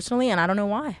so personally, and I don't know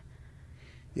why.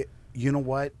 You know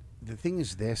what? The thing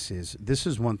is, this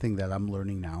is one thing that I'm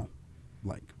learning now,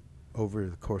 like over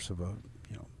the course of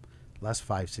last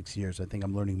 5-6 years. I think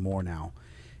I'm learning more now.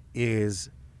 Is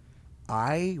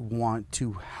I want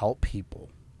to help people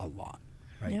a lot,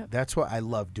 right? Yep. That's what I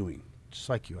love doing. Just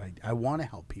like you, I want to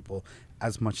help people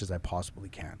as much as I possibly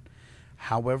can.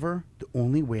 However, the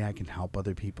only way I can help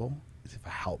other people is if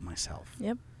I help myself.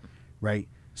 Yep. Right?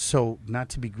 So, not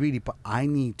to be greedy, but I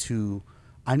need to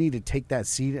take that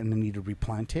seed and I need to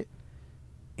replant it.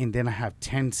 And then I have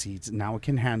 10 seeds. Now I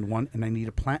can hand one and I need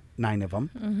to plant 9 of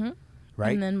them. Mm-hmm.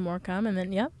 Right? And then more come, and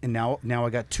then, yep. And now I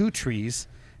got 2 trees.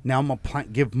 Now I'm going to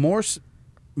give more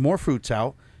fruits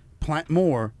out, plant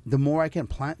more. The more I can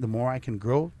plant, the more I can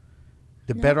grow,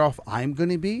 the better off I'm going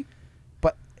to be.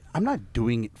 But I'm not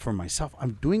doing it for myself.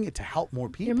 I'm doing it to help more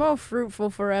people. You're more fruitful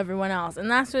for everyone else.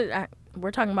 And that's what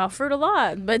we're talking about fruit a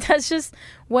lot, but that's just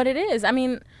what it is. I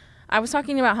mean, I was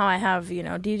talking about how I have,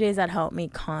 DJs that help me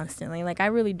constantly. Like, I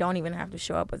really don't even have to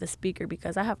show up with a speaker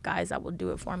because I have guys that will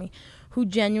do it for me who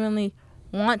genuinely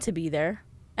want to be there.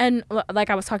 And like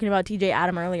I was talking about DJ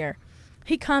Adam earlier,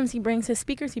 he comes, he brings his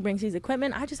speakers, he brings his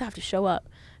equipment. I just have to show up.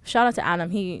 Shout out to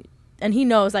Adam. He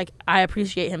knows, like, I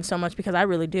appreciate him so much because I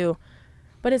really do.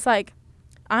 But it's like,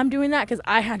 I'm doing that because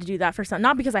I had to do that for someone.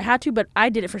 Not because I had to, but I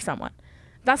did it for someone.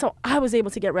 That's how I was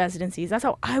able to get residencies. That's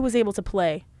how I was able to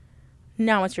play.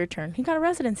 Now it's your turn. He got a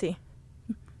residency.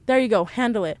 There you go.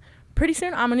 Handle it. Pretty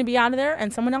soon I'm going to be out of there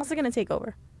and someone else is going to take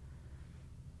over.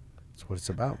 That's what it's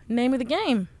about. Name of the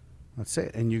game. That's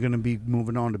it. And you're going to be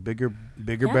moving on to bigger,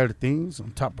 better things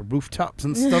on top of rooftops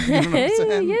and stuff. You know what I'm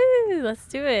saying? Yeah, let's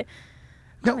do it.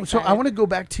 No, so I want to go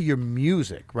back to your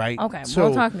music, right? Okay, so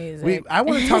we'll talk music. I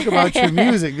want to talk about your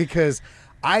music because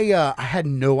I had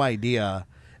no idea,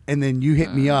 and then you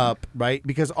hit me up, right?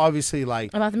 Because obviously,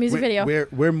 like about the music video,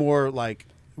 we're more like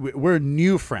we're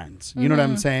new friends. You know what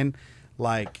I'm saying?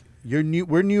 Like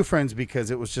we're new friends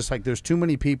because it was just like there's too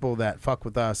many people that fuck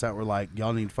with us that were like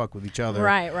y'all need to fuck with each other.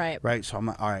 Right. So I'm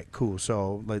like, all right, cool.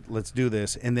 So let's do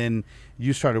this. And then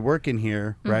you started working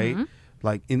here, right?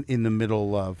 Like in the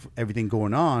middle of everything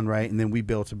going on, right? And then we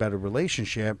built a better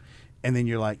relationship. And then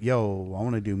you're like, yo, I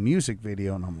want to do music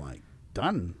video. And I'm like,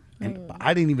 done. And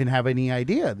I didn't even have any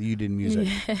idea that you did music.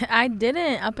 Yeah, I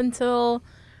didn't up until,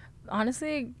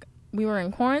 honestly, we were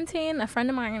in quarantine. A friend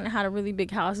of mine had a really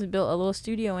big house and built a little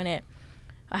studio in it.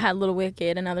 I had Little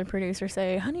Wicked, another producer,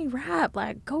 say, honey, rap.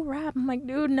 Like, go rap. I'm like,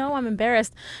 dude, no, I'm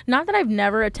embarrassed. Not that I've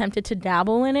never attempted to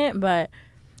dabble in it, but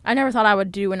I never thought I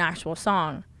would do an actual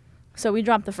song. So we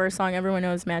dropped the first song. Everyone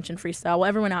knows Mansion Freestyle. Well,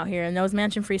 everyone out here knows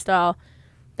Mansion Freestyle.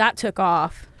 That took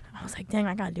off. I was like, dang,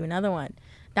 I got to do another one.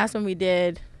 That's when we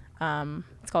did,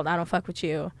 it's called I Don't Fuck With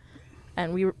You.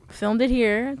 And we filmed it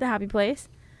here at the Happy Place.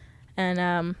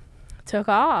 And took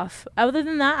off. Other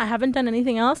than that, I haven't done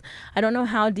anything else. I don't know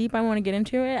how deep I want to get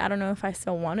into it. I don't know if I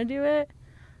still want to do it.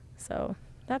 So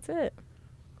that's it.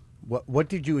 What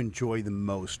did you enjoy the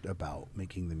most about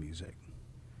making the music?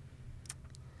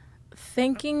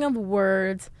 Thinking of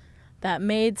words that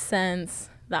made sense,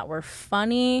 that were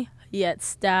funny, yet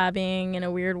stabbing in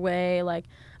a weird way. Like,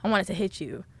 I wanted to hit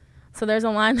you. So there's a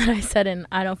line that I said in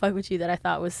I Don't Fuck With You that I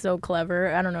thought was so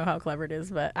clever. I don't know how clever it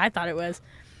is, but I thought it was.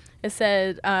 It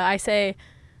said, I say,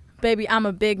 baby, I'm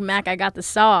a Big Mac. I got the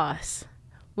sauce.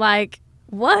 Like,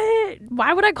 what?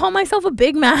 Why would I call myself a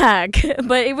Big Mac?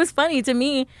 But it was funny to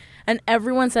me. And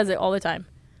everyone says it all the time.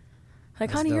 Like,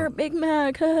 That's honey, dope. you're a Big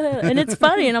Mac. And it's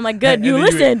funny. And I'm like, good, you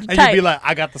listened. And you'd be like,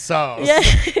 I got the sauce. Yeah,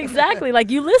 exactly. Like,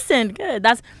 you listened. Good.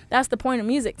 That's the point of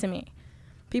music to me.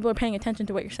 People are paying attention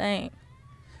to what you're saying.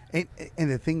 And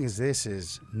the thing is, this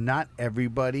is not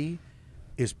everybody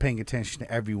is paying attention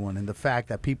to everyone. And the fact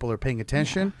that people are paying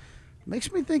attention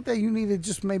makes me think that you need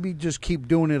to maybe keep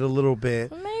doing it a little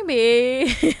bit.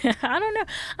 Maybe. I don't know.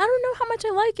 I don't know how much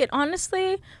I like it.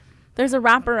 Honestly, there's a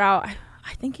rapper out.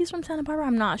 I think he's from Santa Barbara.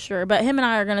 I'm not sure. But him and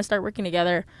I are going to start working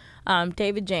together.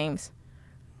 David James.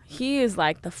 He is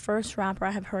like the first rapper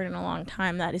I have heard in a long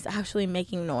time that is actually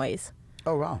making noise.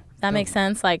 Oh, wow. That makes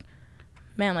sense. Like,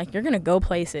 man, like, you're going to go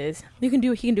places. He can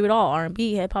do it all.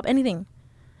 R&B, hip hop, anything.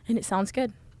 And it sounds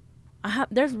good.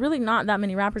 There's really not that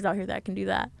many rappers out here that can do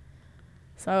that.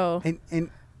 So. And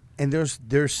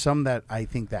there's some that I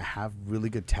think that have really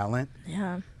good talent.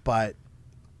 Yeah. But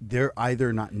they're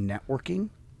either not networking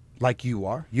like you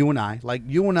are, you and I,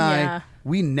 Yeah.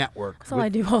 we network. That's all I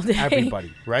do all day.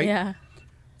 Everybody, right? Yeah.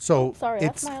 So Sorry,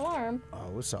 it's that's my alarm.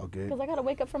 oh, it's all good. Because I gotta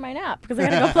wake up from my nap. Because I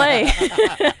gotta go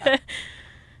play.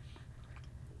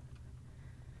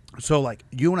 So like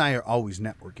you and I are always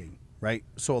networking, right?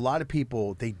 So a lot of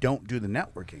people, they don't do the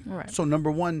networking. Right. So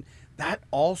number one, that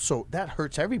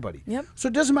hurts everybody. Yep. So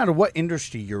it doesn't matter what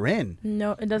industry you're in.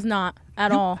 No, it does not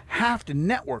at You all. have to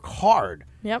network hard.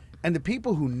 Yep. And the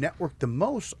people who network the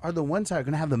most are the ones that are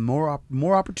going to have the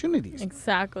more opportunities.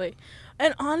 Exactly.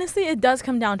 And honestly, it does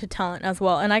come down to talent as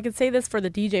well. And I could say this for the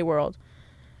DJ world.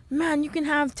 Man, you can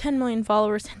have 10 million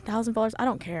followers, 10,000 followers. I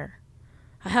don't care.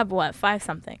 I have what, 5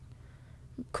 something.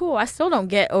 Cool. I still don't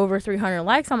get over 300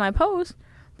 likes on my post,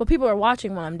 but people are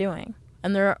watching what I'm doing.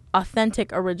 And they're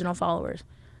authentic, original followers.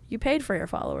 You paid for your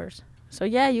followers. So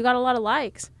yeah, you got a lot of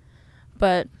likes.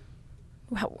 But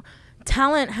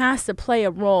talent has to play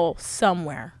a role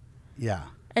somewhere. Yeah.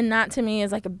 And that to me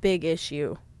is like a big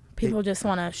issue. People just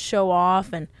want to show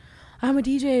off and I'm a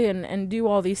DJ and do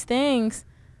all these things,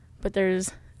 but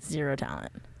there's zero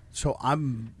talent. So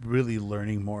I'm really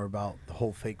learning more about the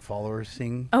whole fake followers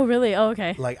thing. Oh, really? Oh,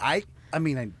 okay. Like I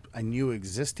mean, I knew it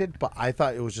existed, but I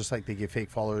thought it was just like they give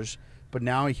fake followers. But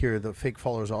now I hear the fake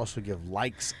followers also give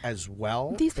likes as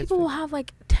well. These people will have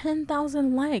like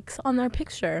 10,000 likes on their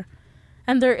picture.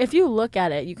 And if you look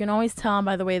at it, you can always tell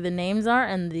by the way the names are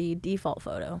and the default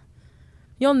photo.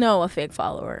 You'll know a fake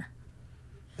follower.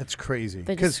 That's crazy.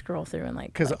 They just scroll through and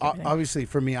Because everything. obviously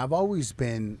for me, I've always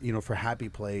been, for Happy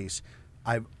Place,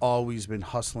 I've always been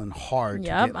hustling hard to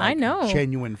Yep, get I know.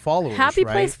 genuine followers. Happy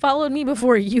right? Place followed me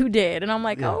before you did. And I'm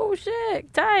like, Yeah. oh,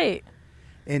 shit, tight.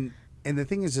 And the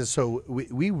thing is so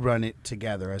we run it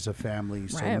together as a family.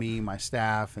 So Right. me, my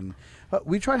staff, and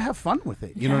we try to have fun with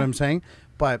it. You know Yeah. what I'm saying?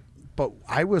 But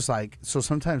I was like, so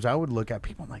sometimes I would look at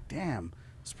people, I'm like, damn,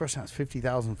 this person has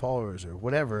 50,000 followers or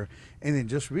whatever. And then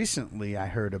just recently I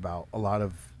heard about a lot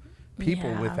of people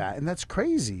with Yeah. that. And that's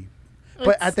crazy. But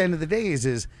It's- at the end of the day is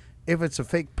if it's a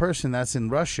fake person that's in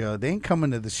Russia, they ain't coming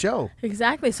to the show.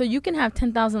 Exactly. So you can have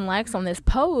 10,000 likes on this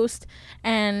post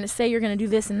and say you're going to do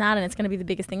this and that and it's going to be the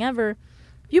biggest thing ever.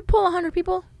 You pull 100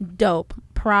 people, dope.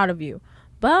 Proud of you.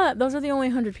 But those are the only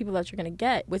 100 people that you're going to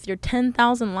get. With your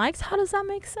 10,000 likes, how does that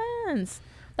make sense?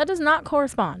 That does not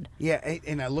correspond. Yeah,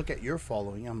 and I look at your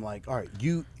following, I'm like, all right,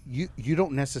 you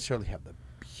don't necessarily have the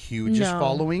hugest No,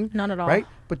 following. not at all. Right?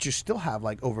 But you still have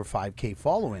like over 5K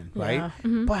following, right? Yeah.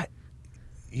 Mhm. But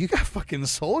you got fucking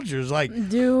soldiers. Like,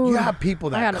 Dude, you have people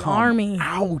I that got an come army.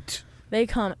 out. They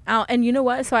come out. And you know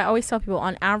what? So I always tell people,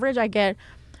 on average, I get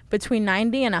between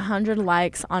 90 and 100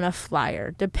 likes on a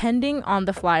flyer, depending on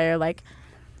the flyer. Like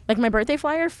my birthday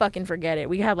flyer, fucking forget it.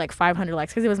 We had like 500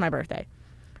 likes because it was my birthday.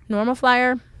 Normal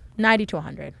flyer, 90 to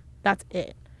 100. That's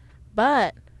it.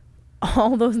 But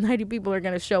all those 90 people are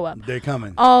going to show up. They're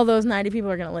coming. All those 90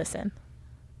 people are going to listen.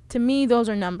 To me, those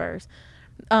are numbers.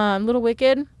 Little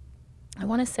Wicked, I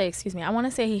want to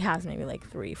say he has maybe like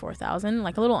 3,000-4,000,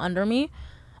 like a little under me.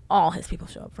 All his people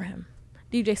show up for him.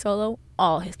 DJ Solo,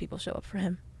 all his people show up for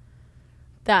him.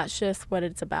 That's just what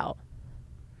it's about.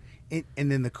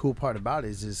 And then the cool part about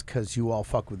it is because you all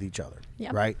fuck with each other,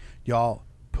 Yep. right? Y'all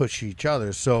push each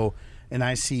other. So, and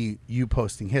I see you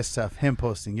posting his stuff, him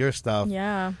posting your stuff.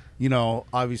 Yeah.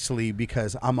 Obviously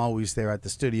because I'm always there at the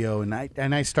studio, and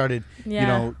I started,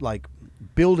 Yeah. like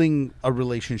building a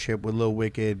relationship with Lil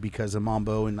Wicked because of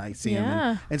Mambo, and I see him. Yeah.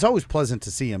 And it's always pleasant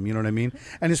to see him, you know what I mean?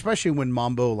 And especially when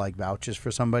Mambo like vouches for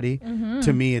somebody,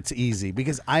 to me it's easy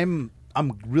because I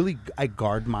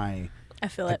guard I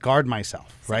feel I it. guard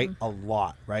myself, Same. right? A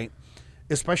lot, right?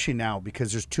 Especially now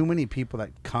because there's too many people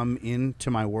that come into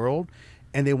my world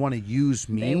and they want to use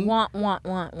me. They want.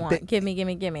 They- Give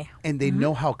me. And they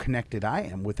know how connected I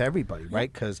am with everybody,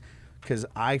 right? Because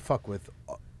I fuck with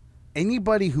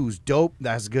anybody who's dope,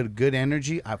 that has good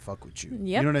energy. I fuck with you. Yep.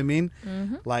 You know what I mean?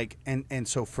 Like, and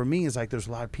so for me, it's like there's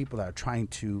a lot of people that are trying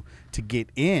to get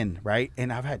in, right?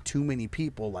 And I've had too many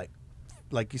people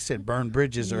like you said, burn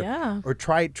bridges or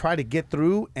try to get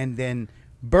through and then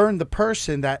burn the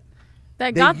person that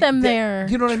got them there.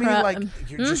 You know what I mean?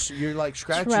 Like you're like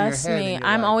scratching Trust your head. me, and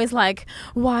you're I'm like, always like,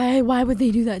 why would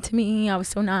they do that to me? I was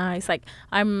so nice. Like,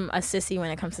 I'm a sissy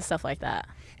when it comes to stuff like that.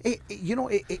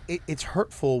 it's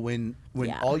hurtful when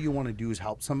Yeah. all you want to do is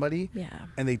help somebody, Yeah.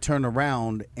 and they turn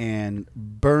around and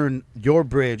burn your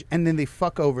bridge, and then they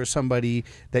fuck over somebody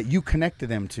that you connected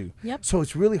them to. Yep. So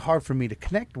it's really hard for me to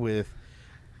connect with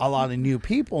a lot of new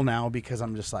people now because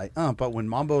I'm just like, but when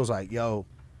Mambo's like, yo,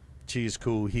 she's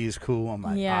cool, he's cool, I'm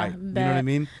like, Yeah, all right. You know what I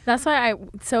mean? That's why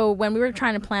so when we were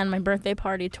trying to plan my birthday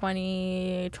party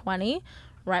 2020,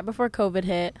 right before COVID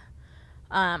hit,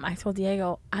 I told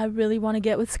Diego, I really want to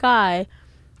get with Sky.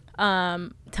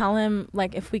 Tell him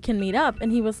like if we can meet up.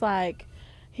 And he was like,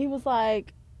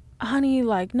 honey,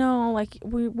 like, no, like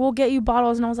we'll get you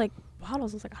bottles. And I was like,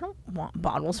 bottles? I was like, I don't want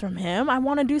bottles from him. I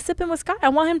want to do Sipping with Sky. I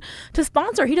want him to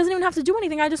sponsor. He doesn't even have to do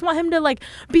anything. I just want him to like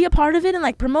be a part of it and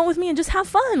like promote with me and just have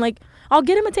fun. Like, I'll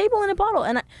get him a table and a bottle.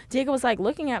 And Diego was like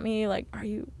looking at me like, are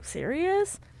you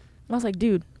serious? I was like,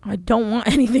 dude, I don't want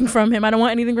anything from him. I don't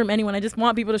want anything from anyone. I just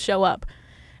want people to show up.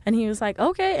 And he was like,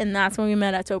 okay. And that's when we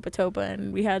met at Topa Topa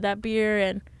and we had that beer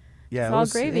and yeah, it's all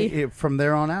gravy. From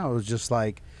there on out, it was just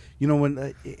like, you know,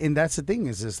 when and that's the thing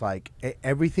is like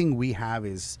everything we have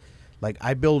is like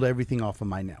I build everything off of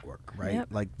my network, right? Yep.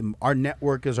 Like our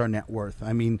network is our net worth.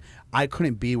 I mean, I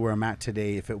couldn't be where I'm at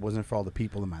today if it wasn't for all the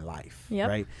people in my life, Yep.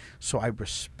 right? So I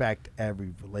respect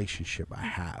every relationship I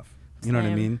have. You know what I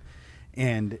Same.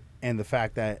 mean? And the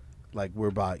fact that like we're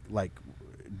about like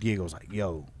Diego's like,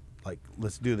 yo, like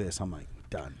let's do this. I'm like,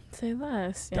 done. Say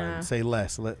less. Done. Yeah. Say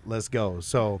less. Let's go.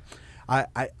 So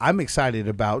I'm excited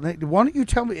about. Why don't you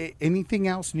tell me anything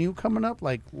else new coming up?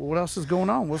 Like what else is going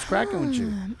on? What's cracking with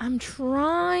you? I'm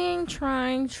trying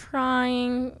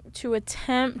to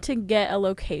attempt to get a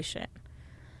location.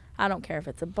 I don't care if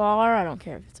it's a bar. I don't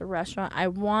care if it's a restaurant. I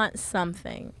want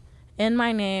something in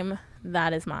my name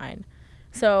that is mine.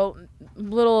 So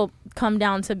little come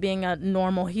down to being a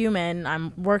normal human.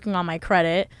 I'm working on my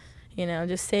credit, you know,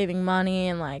 just saving money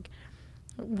and like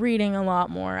reading a lot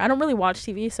more. I don't really watch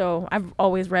TV, so I've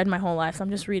always read my whole life. So I'm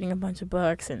just reading a bunch of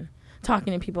books and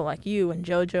talking to people like you and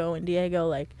JoJo and Diego,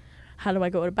 like, how do I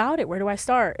go about it? Where do I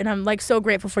start? And I'm like so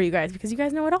grateful for you guys because you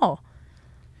guys know it all.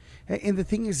 And the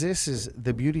thing is, this is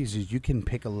the beauty is you can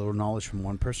pick a little knowledge from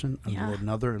one person, a Yeah.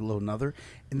 little another,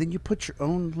 and then you put your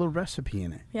own little recipe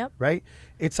in it. Yep. Right?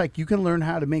 It's like you can learn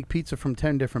how to make pizza from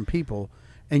 10 different people,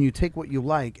 and you take what you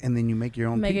like, and then you make your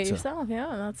own Make pizza. it yourself.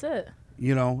 Yeah, that's it.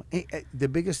 You know, the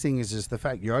biggest thing is the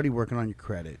fact you're already working on your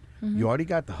credit. Mm-hmm. You already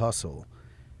got the hustle.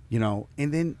 You know,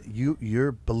 and then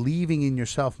you're believing in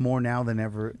yourself more now than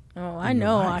ever. Oh, I in your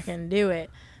know I life. can do it.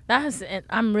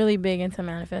 I'm really big into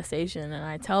manifestation, and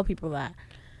I tell people that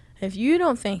if you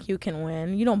don't think you can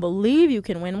win, you don't believe you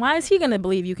can win, why is he going to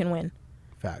believe you can win?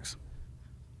 Facts.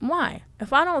 Why?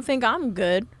 If I don't think I'm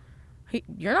good,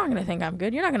 you're not going to think I'm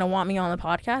good. You're not going to want me on the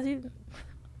podcast.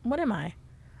 What am I?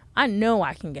 I know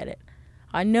I can get it.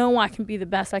 I know I can be the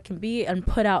best I can be and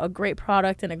put out a great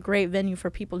product and a great venue for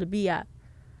people to be at.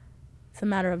 It's a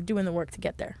matter of doing the work to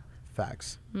get there.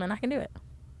 Facts. And I can do it.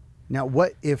 Now,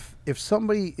 what if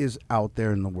somebody is out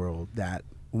there in the world that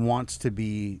wants to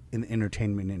be in the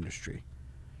entertainment industry,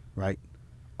 right?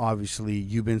 Obviously,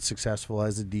 you've been successful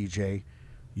as a DJ.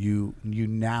 You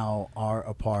now are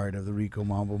a part of the Rico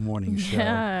Mambo Morning Show.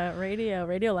 Yeah,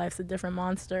 Radio Life's a different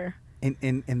monster.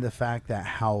 And the fact that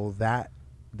how that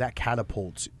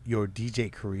catapults your DJ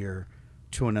career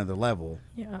to another level.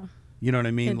 Yeah. You know what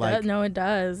I mean? It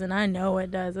does, and I know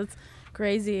it does. It's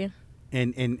crazy.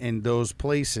 And those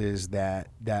places that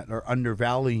are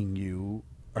undervaluing you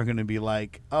are going to be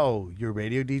like, oh, you're a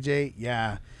radio DJ?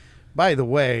 Yeah. By the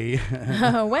way.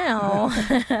 Well.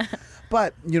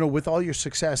 But, you know, with all your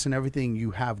success and everything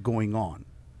you have going on,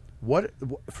 what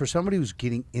for somebody who's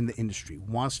getting in the industry,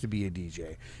 wants to be a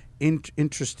DJ,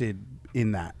 interested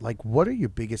in that, like, what are your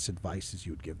biggest advices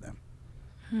you would give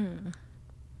them?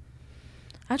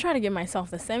 I try to give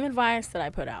myself the same advice that I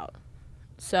put out.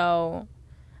 So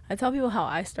I tell people how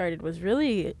I started was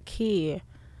really key.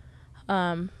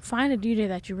 Find a DJ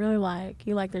that you really like.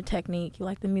 You like their technique. You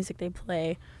like the music they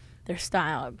play, their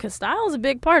style. Because style is a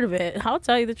big part of it. I'll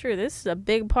tell you the truth. This is a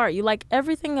big part. You like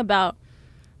everything about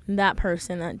that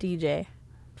person, that DJ.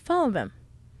 Follow them.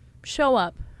 Show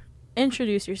up.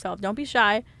 Introduce yourself. Don't be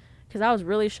shy. Because I was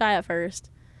really shy at first.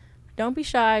 Don't be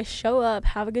shy. Show up.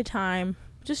 Have a good time.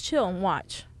 Just chill and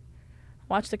watch.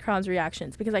 Watch the crowd's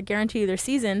reactions. Because I guarantee you they're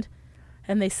seasoned.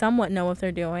 And they somewhat know what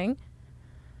they're doing.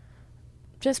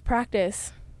 Just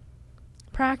practice.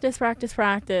 Practice.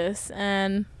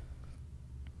 And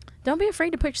don't be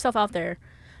afraid to put yourself out there.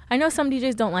 I know some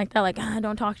DJs don't like that. Like,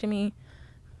 don't talk to me.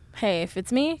 Hey, if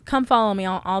it's me, come follow me.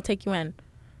 I'll take you in.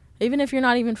 Even if you're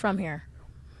not even from here.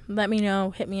 Let me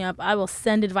know. Hit me up. I will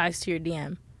send advice to your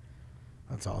DM.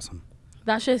 That's awesome.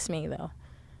 That's just me, though.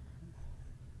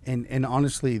 And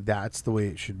honestly, that's the way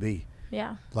it should be.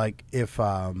 Yeah. Like if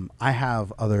I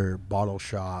have other bottle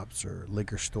shops or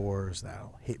liquor stores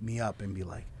that'll hit me up and be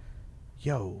like,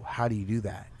 yo, how do you do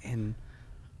that? And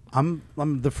I'm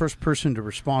the first person to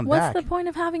respond back. What's the point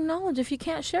of having knowledge if you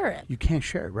can't share it? You can't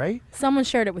share it, right? Someone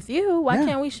shared it with you. Why Yeah.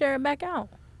 can't we share it back out?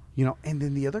 You know, and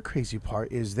then the other crazy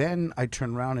part is then I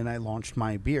turned around and I launched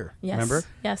my beer. Yes. Remember?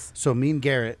 Yes. So me and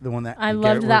Garrett, the one that I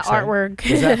Garrett loved that works at,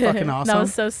 artwork. Was that fucking awesome? That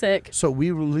was so sick. So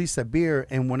we released that beer,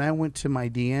 and when I went to my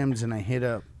DMs and I hit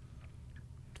up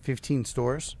 15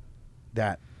 stores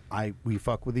that we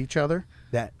fuck with each other,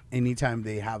 that anytime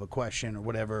they have a question or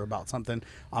whatever about something,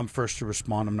 I'm first to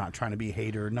respond. I'm not trying to be a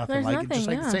hater or nothing. There's Like nothing, it's just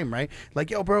like yeah. the same, right?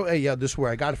 Like, yo, bro, hey, yeah, this is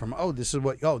where I got it from. Oh, this is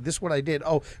what I did.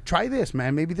 Oh, try this,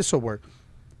 man. Maybe this will work.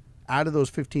 Out of those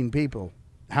 15 people,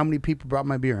 how many people brought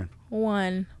my beer in?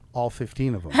 1. All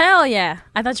 15 of them. Hell yeah.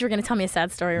 I thought you were going to tell me a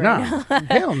sad story right now. No,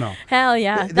 hell no. Hell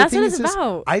yeah. The That's thing what it's is this,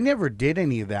 about. I never did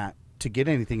any of that to get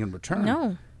anything in return.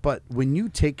 No. But when you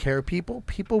take care of people,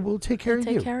 people will take care of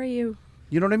you. Take care of you.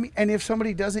 You know what I mean? And if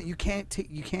somebody doesn't, you can't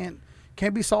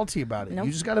be salty about it. Nope.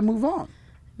 You just got to move on.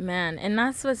 Man, and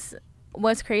that's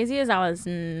what's crazy is I was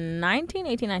 18,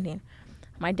 19.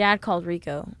 My dad called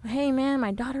Rico. Hey, man,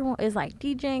 my daughter is like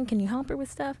DJing. Can you help her with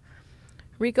stuff?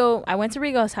 I went to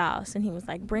Rico's house, and he was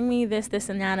like, bring me this,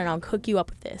 and that, and I'll hook you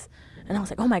up with this. And I was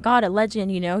like, oh, my God, a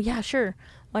legend, you know? Yeah, sure.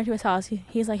 Went to his house.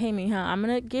 He's like, hey, Mija, I'm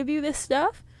going to give you this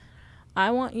stuff. I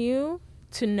want you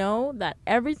to know that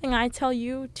everything I tell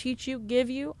you, teach you, give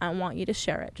you, I want you to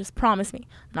share it. Just promise me.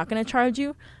 I'm not going to charge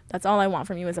you. That's all I want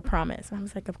from you is a promise. And I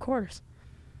was like, of course.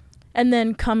 And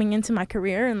then coming into my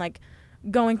career and like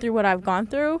going through what I've gone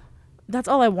through, that's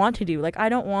all I want to do. Like, I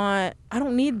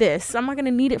don't need this. I'm not going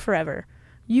to need it forever.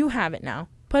 You have it now.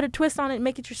 Put a twist on it,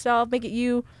 make it yourself, make it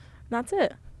you. That's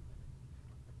it.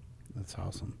 That's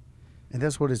awesome. And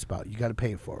that's what it's about. You got to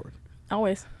pay it forward.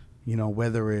 Always. You know,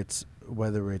 whether it's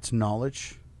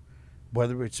knowledge,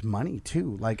 whether it's money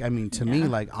too. Like, I mean, to me, Yeah.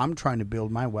 like, I'm trying to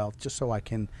build my wealth just so I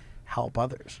can help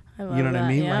others. I love You know what I that,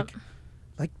 mean? yep.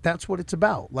 Like that's what it's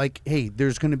about. Like, hey,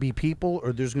 there's going to be people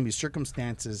or there's going to be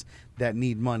circumstances that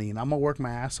need money, and I'm going to work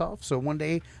my ass off. So one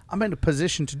day I'm in a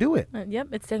position to do it. Yep,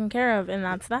 it's taken care of, and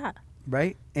that's that.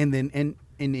 Right? And then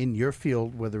in your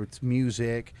field, whether it's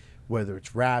music, whether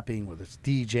it's rapping, whether it's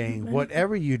DJing,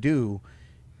 whatever you do,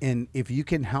 and if you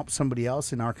can help somebody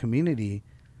else in our community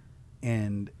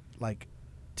and like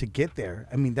to get there,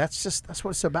 I mean, that's what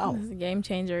it's about. It's a game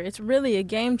changer. It's really a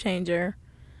game changer.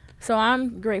 So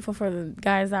I'm grateful for the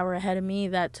guys that were ahead of me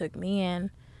that took me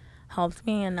in, helped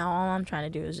me, and now all I'm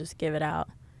trying to do is just give it out.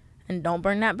 And don't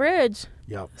burn that bridge.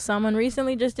 Yep. Someone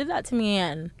recently just did that to me,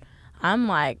 and I'm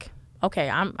like, okay,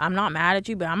 I'm not mad at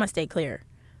you, but I'm gonna stay clear.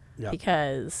 Yep.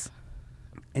 Because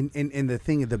And the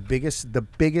thing, the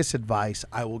biggest advice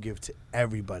I will give to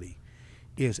everybody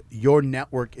is your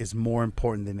network is more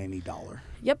important than any dollar.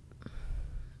 yep.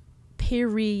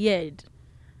 Period.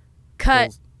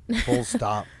 Cut. Full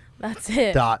stop. That's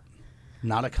it. Dot.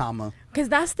 Not a comma. Because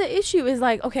that's the issue is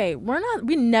like, okay,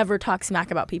 we never talk smack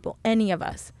about people, any of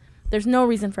us. There's no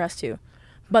reason for us to.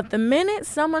 But the minute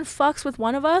someone fucks with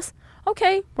one of us,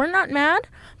 okay, we're not mad.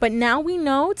 But now we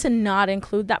know to not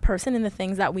include that person in the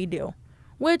things that we do.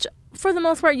 Which, for the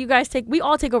most part, we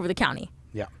all take over the county.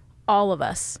 Yeah. All of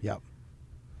us. Yep.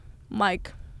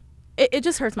 Like, it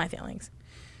just hurts my feelings.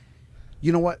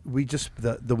 You know what?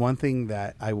 The one thing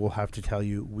that I will have to tell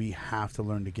you, we have to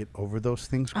learn to get over those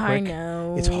things quick. I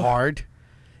know. It's hard.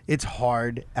 It's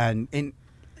hard. And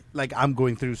like I'm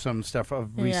going through some stuff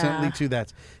of recently Yeah. too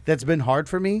that's been hard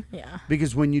for me. Yeah.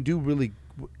 Because when you do really,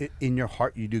 in your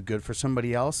heart, you do good for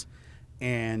somebody else,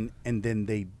 and then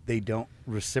they don't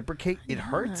reciprocate, it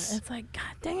hurts. It's like, God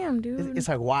damn, dude. It's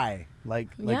like, why? Like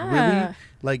Yeah. really?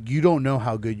 Like you don't know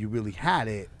how good you really had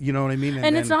it. You know what I mean?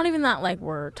 And it's not even that, like,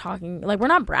 we're talking, like, we're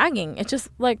not bragging. It's just,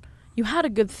 like, you had a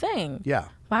good thing. Yeah.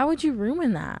 Why would you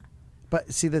ruin that?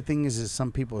 But see, the thing is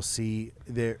some people see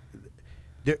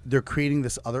they're creating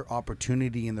this other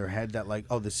opportunity in their head that like,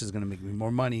 oh, this is going to make me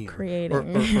more money. Creating. Or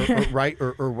right,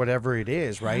 or whatever it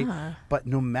is, right? Yeah. But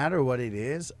no matter what it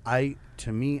is, I'm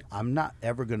not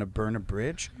ever going to burn a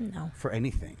bridge No. for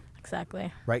anything.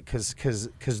 Exactly. Right,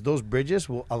 because those bridges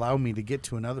will allow me to get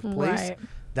to another place Right.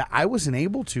 that I wasn't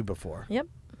able to before. Yep.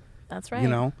 That's right. You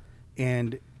know,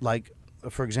 and like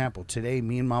for example, today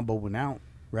me and Mambo went out,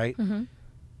 right? Mm-hmm.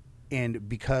 And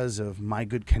because of my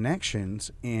good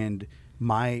connections and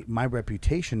my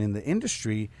reputation in the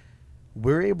industry,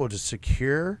 we're able to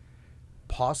secure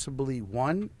possibly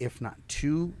one, if not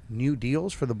two, new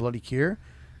deals for the Bloody Cure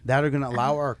that are going to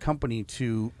allow our company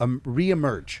to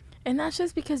reemerge. And that's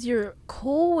just because you're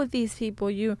cool with these people.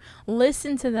 You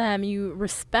listen to them. You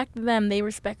respect them. They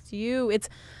respect you.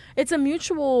 It's a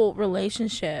mutual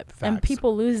relationship. And Facts.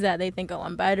 people lose that. They think, oh,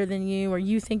 I'm better than you, or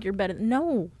you think you're better.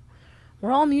 No.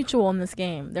 We're all mutual in this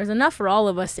game. There's enough for all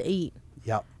of us to eat.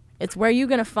 Yep. It's where you're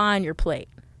going to find your plate.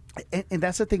 And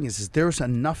that's the thing is there's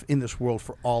enough in this world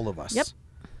for all of us. Yep.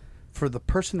 for the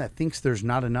person that thinks there's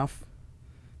not enough,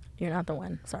 You're not the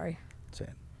one. Sorry.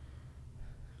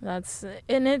 that's it.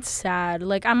 And it's sad.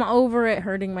 Like, I'm over it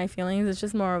hurting my feelings. It's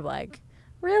just more of like,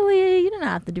 really? You didn't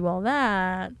have to do all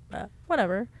that.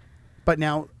 Whatever. But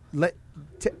now,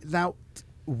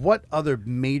 what other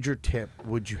major tip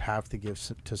would you have to give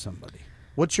to somebody?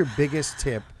 What's your biggest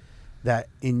tip that,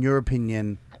 in your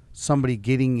opinion, somebody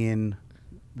getting in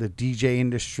the DJ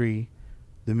industry,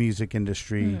 the music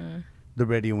industry, the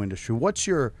radio industry, what's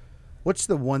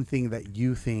the one thing that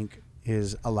you think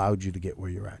has allowed you to get where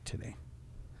you're at today?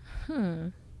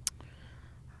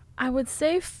 I would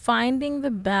say finding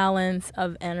the balance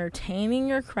of entertaining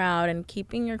your crowd and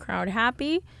keeping your crowd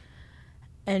happy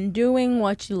and doing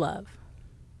what you love.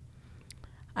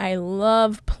 I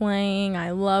love playing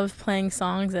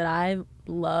songs that I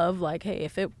love. Like, hey,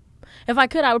 if I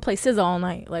could, I would play SZA all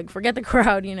night. Like, forget the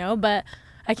crowd, but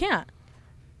I can't.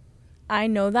 I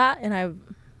know that, and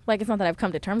it's not that I've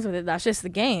come to terms with it. That's just the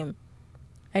game.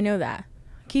 I know that.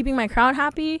 Keeping my crowd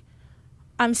happy,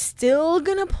 I'm still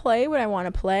going to play what I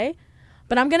want to play,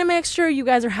 but I'm going to make sure you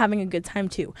guys are having a good time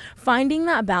too. Finding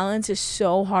that balance is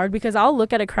so hard because I'll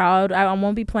look at a crowd. I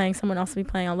won't be playing. Someone else will be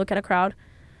playing. I'll look at a crowd.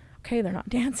 Okay, they're not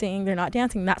dancing.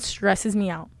 That stresses me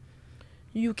out.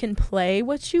 You can play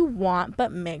what you want,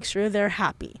 but make sure they're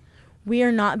happy. We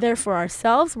are not there for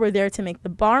ourselves. We're there to make the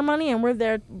bar money, and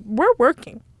we're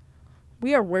working.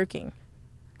 We are working.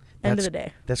 End of the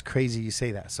day. That's crazy you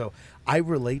say that. So I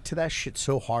relate to that shit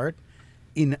so hard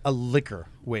in a liquor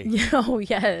way. Oh,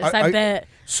 yes, I bet.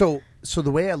 So the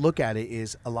way I look at it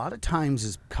is a lot of times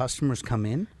as customers come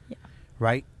in,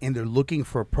 right, and they're looking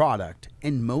for a product,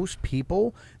 and most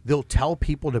people, they'll tell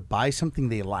people to buy something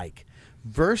they like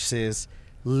versus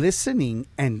listening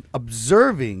and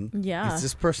observing. Is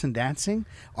this person dancing?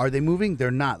 Are they moving? They're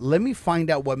not. Let me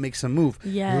find out what makes them move.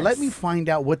 Yes. Let me find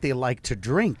out what they like to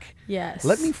drink. Yes.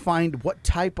 Let me find what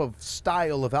type of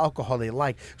style of alcohol they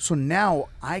like. So now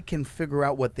I can figure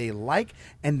out what they like,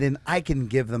 and then I can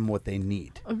give them what they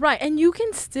need. Right, and you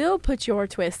can still put your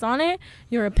twist on it,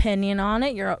 your opinion on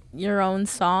it, your own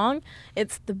song.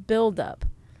 It's the build-up.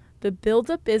 The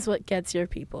build-up is what gets your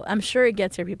people. I'm sure it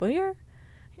gets your people here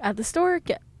at the store.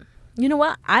 You know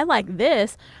what? I like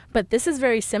this, but this is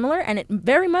very similar, and it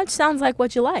very much sounds like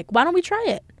what you like. Why don't we try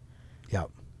it? Yep.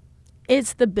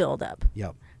 It's the build-up.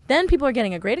 Yep. Then people are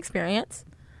getting a great experience.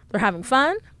 They're having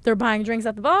fun. They're buying drinks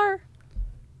at the bar.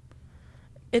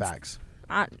 Facts.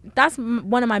 That's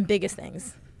one of my biggest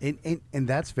things. And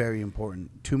that's very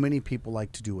important. Too many people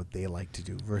like to do what they like to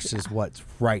do versus what's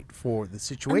right for the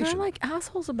situation. And they're like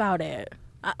assholes about it.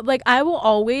 I will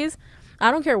always, I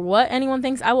don't care what anyone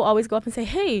thinks, I will always go up and say,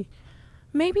 hey,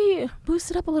 maybe boost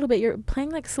it up a little bit. You're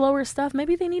playing like slower stuff.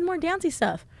 Maybe they need more dancey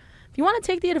stuff. If you want to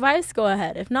take the advice, go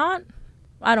ahead. If not,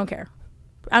 I don't care.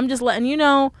 I'm just letting you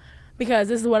know because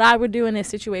this is what I would do in this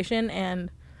situation,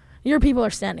 and your people are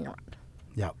standing around.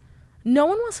 Yep. No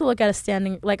one wants to look at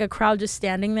a crowd just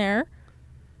standing there.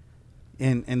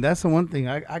 And that's the one thing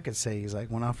I could say is, like,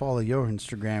 when I follow your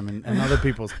Instagram and other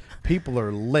people's, people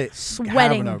are lit,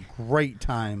 sweating, having a great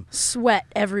time, sweat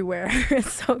everywhere.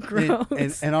 It's so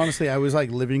gross. And honestly, I was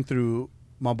like living through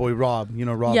my boy Rob,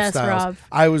 Rob yes, Styles. Rob.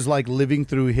 I was like living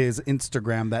through his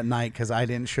Instagram that night because I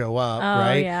didn't show up,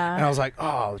 right? Yeah. And I was like,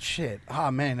 oh shit,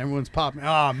 oh man, everyone's popping.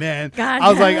 Oh man, God, I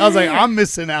was like, I'm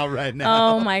missing out right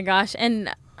now. Oh my gosh,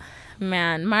 and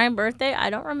man, my birthday, I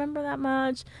don't remember that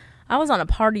much. I was on a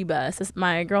party bus.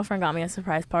 My girlfriend got me a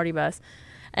surprise party bus,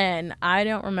 and I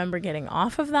don't remember getting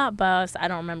off of that bus. I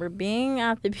don't remember being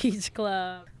at the beach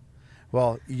club.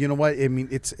 Well, you know what? I mean,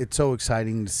 it's so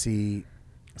exciting to see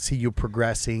you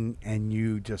progressing and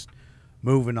you just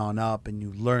moving on up and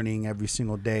you learning every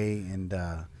single day, and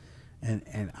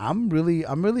I'm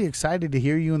really excited to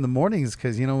hear you in the mornings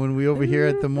because when we over here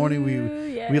at the morning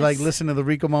we like listen to the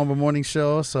Rico Mamba morning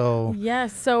show. So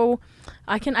yes, so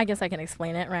I guess I can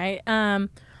explain it, right?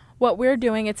 What we're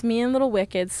doing, it's me and Little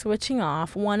Wicked switching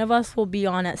off. One of us will be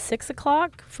on at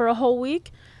 6:00 for a whole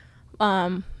week.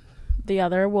 The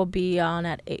other will be on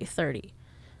at 8:30,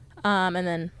 and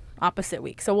then opposite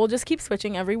week. So we'll just keep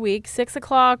switching every week.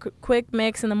 6:00 quick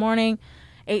mix in the morning,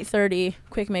 8:30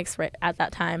 quick mix right at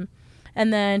that time.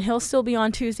 And then he'll still be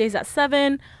on Tuesdays at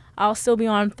 7. I'll still be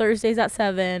on Thursdays at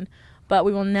 7. But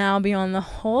we will now be on the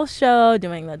whole show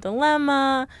doing the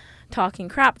dilemma, talking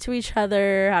crap to each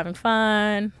other, having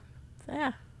fun. So,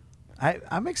 yeah.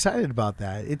 I'm excited about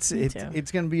that. It's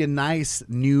going to be a nice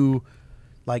new,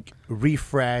 like,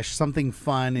 refresh, something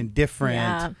fun and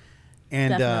different.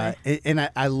 Yeah, and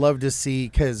I love to see,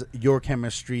 because your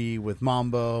chemistry with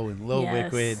Mambo and Lil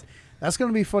Yes. Wicked, That's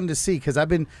gonna be fun to see because I've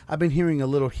been hearing a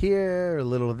little here, a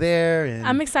little there, and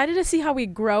I'm excited to see how we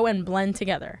grow and blend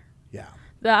together. yeah.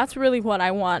 That's really what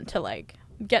I want to like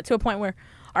get to a point where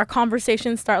our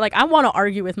conversations start. Like I want to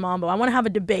argue with Mambo. I want to have a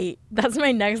debate. That's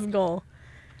my next goal.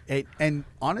 And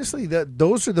honestly,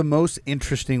 those are the most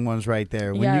interesting ones right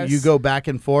there. When Yes. you go back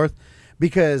and forth,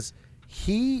 because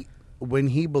when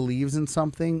he believes in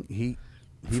something, he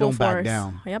Full don't back force.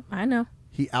 down. Yep, I know.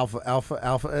 He alpha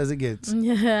as it gets.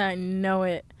 Yeah, I know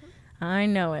it.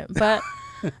 But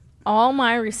all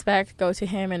my respect go to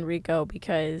him and Rico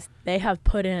because they have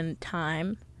put in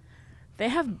time. They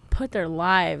have put their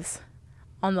lives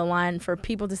on the line for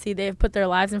people to see. They have put their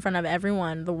lives in front of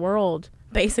everyone, the world,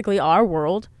 basically our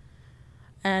world.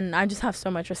 And I just have so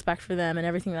much respect for them and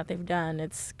everything that they've done.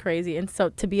 It's crazy. And so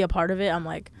to be a part of it, I'm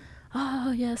like,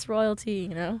 oh, yes, royalty,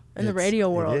 in the radio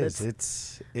world. It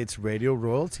is. It's radio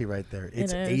royalty right there.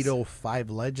 It's is.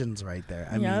 805 legends right there.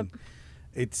 I Yep.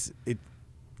 mean,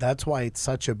 that's why it's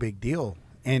such a big deal.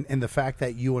 And the fact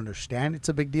that you understand it's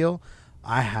a big deal,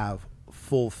 I have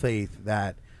full faith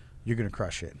that you're going to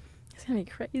crush it. It's going to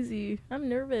be crazy. I'm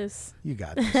nervous. You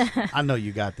got this. I know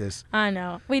you got this. I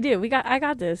know. We do. I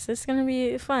got this. It's going to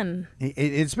be fun.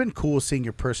 It's been cool seeing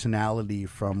your personality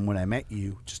from when I met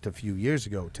you just a few years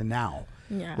ago to now.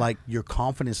 Yeah. Like your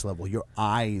confidence level, your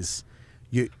eyes,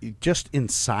 you just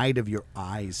inside of your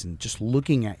eyes and just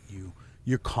looking at you,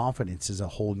 your confidence is a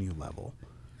whole new level.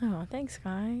 Oh, thanks,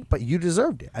 Guy. But you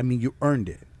deserved it. I mean, you earned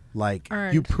it. Like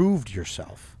Earned. you proved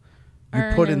yourself. You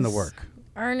Earn put in the is- work.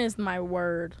 Earn is my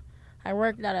word. I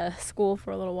worked at a school for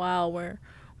a little while where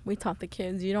we taught the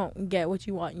kids you don't get what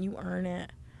you want, you earn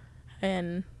it.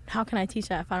 And how can I teach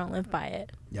that if I don't live by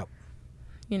it? Yep.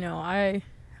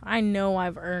 I know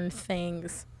I've earned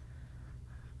things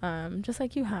just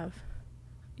like you have.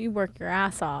 You work your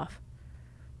ass off.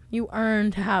 You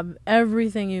earn to have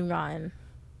everything you've gotten.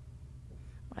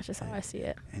 That's just how I see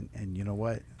it. And you know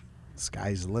what?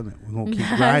 Sky's the limit. We're gonna keep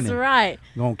That's grinding. right.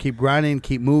 We're gonna keep grinding,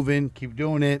 keep moving, keep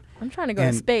doing it. I'm trying to go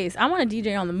And- to space. I want to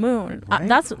DJ on the moon. Right?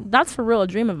 That's for real a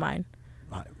dream of mine.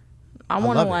 I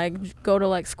want to love it. go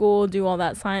to school, do all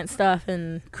that science stuff,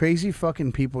 and Crazy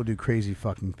fucking people do crazy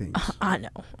fucking things. I know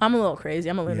I'm a little crazy.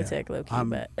 I'm a lunatic, low key,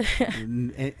 but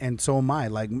and so am I.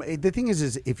 Like the thing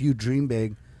is if you dream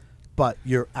big, but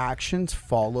your actions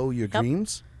follow your Yep.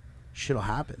 dreams, shit'll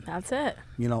happen. that's it.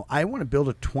 I want to build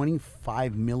a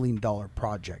 $25 million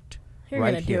project. You're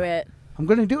right gonna here. do it. I'm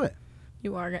gonna do it.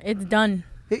 You are. It's done.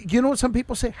 You know what some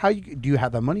people say? Do you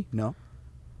have that money? No.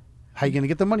 How you gonna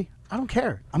get the money? I don't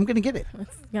care. I'm gonna get it.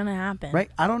 It's gonna happen. Right?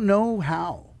 I don't know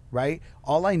how. Right?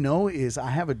 All I know is I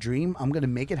have a dream. I'm gonna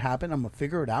make it happen. I'm gonna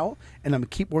figure it out, and I'm gonna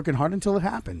keep working hard until it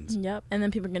happens. Yep. And then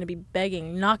people are gonna be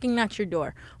begging, knocking at your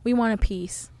door. We want a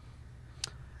piece.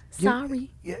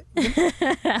 Sorry. Yeah.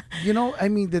 I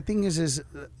mean, the thing is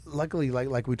luckily,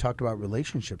 like we talked about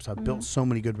relationships, I've built so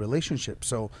many good relationships.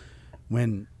 So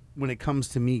when it comes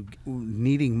to me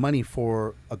needing money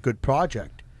for a good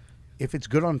project, if it's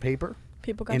good on paper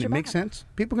People got and your it makes back. sense,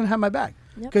 people are going to have my back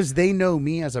Yep. because they know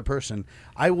me as a person.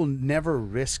 I will never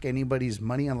risk anybody's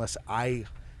money unless I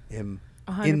am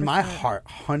in my 100%. heart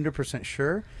 100%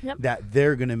 sure Yep. that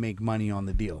they're going to make money on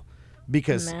the deal.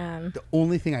 Because Man. the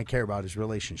only thing I care about is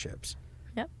relationships,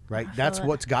 Yep. right? I feel That's it.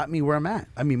 what's got me where I'm at.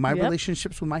 I mean, my Yep.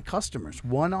 relationships with my customers,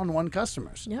 one-on-one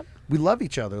customers. Yep. We love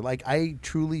each other. Like, I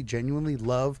truly, genuinely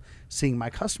love seeing my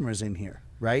customers in here,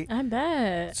 right? I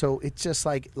bet. So it's just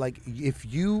like if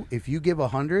you give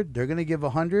 100, they're gonna give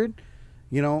 100,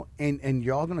 and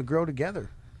you're all gonna grow together.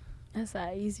 That's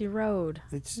that easy road.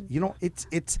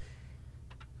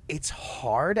 It's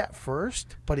hard at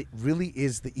first, but it really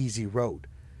is the easy road,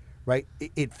 right?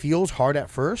 It feels hard at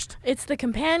first. It's the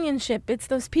companionship. It's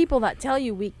those people that tell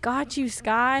you, "We got you,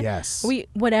 Sky. Yes.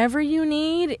 Whatever you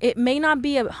need. It may not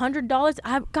be $100.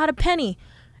 I've got a penny.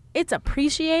 It's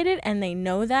appreciated, and they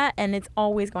know that, and it's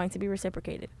always going to be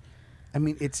reciprocated. I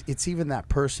mean, it's even that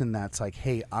person that's like,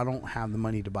 hey, I don't have the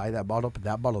money to buy that bottle, but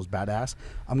that bottle's badass.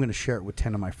 I'm going to share it with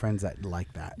 10 of my friends that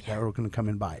like that are going to come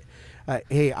and buy it.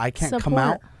 Hey, I can't come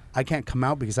out. Support. I can't come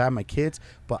out because I have my kids,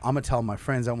 but I'm going to tell my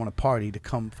friends I want to party to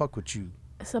come fuck with you.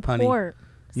 Support.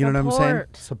 You know what I'm saying?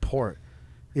 Support. Support.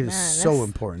 It is Man, so that's-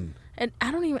 important. And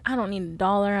I don't need $1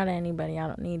 out of anybody. I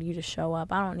don't need you to show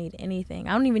up. I don't need anything.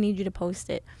 I don't even need you to post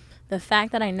it. The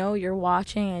fact that I know you're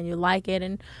watching and you like it,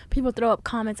 and people throw up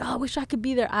comments, "Oh, I wish I could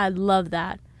be there." I love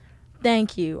that.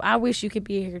 Thank you. I wish you could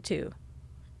be here too.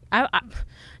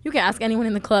 You can ask anyone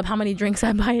in the club how many drinks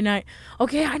I buy a night.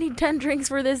 Okay, I need 10 drinks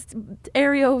for this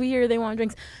area over here. They want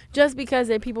drinks. Just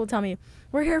because people tell me,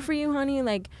 "We're here for you, honey.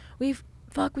 Like, we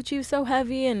fuck with you so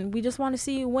heavy and we just want to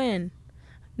see you win."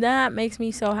 That makes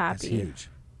me so That's happy. huge.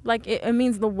 Like, it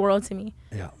means the world to me.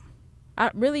 Yeah.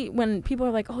 I really, when people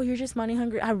are like, "Oh, you're just money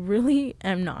hungry," I really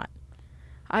am not.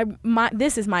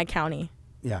 This is my county.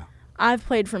 Yeah. I've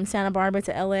played from Santa Barbara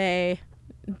to LA,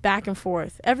 back and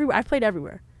forth. Everywhere. I've played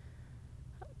everywhere.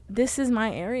 This is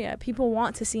my area. People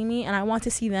want to see me, and I want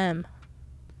to see them.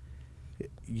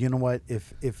 You know what?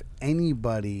 If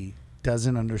anybody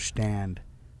doesn't understand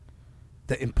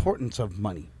the importance of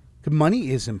money, 'cause money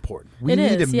is important. We It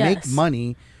need is, to yes. make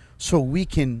money so we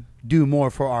can do more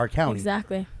for our county.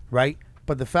 Exactly. Right?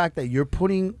 But the fact that you're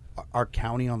putting our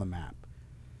county on the map,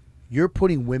 you're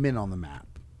putting women on the map,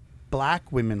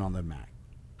 black women on the map,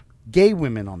 gay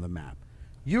women on the map.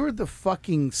 You're the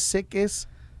fucking sickest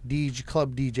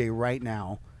club DJ right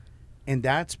now, and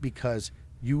that's because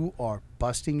you are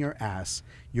busting your ass.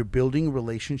 You're building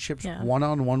relationships Yeah.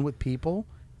 one-on-one with people,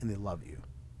 and they love you.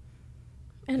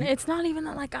 And it's not even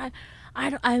that, like,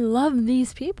 I love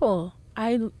these people.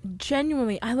 I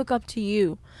look up to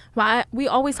you. We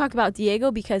always talk about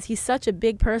Diego because he's such a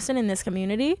big person in this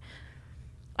community.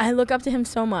 I look up to him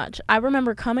so much. I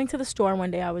remember coming to the store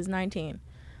one day. I was 19.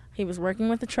 He was working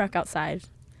with the truck outside.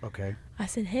 Okay. I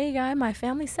said, "Hey, guy, my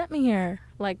family sent me here.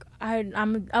 Like,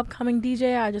 I'm an upcoming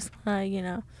DJ. I just want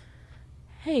to,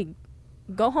 hey,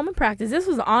 go home and practice." This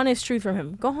was the honest truth from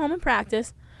him. Go home and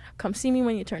practice. Come see me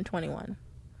when you turn 21.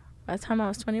 By the time I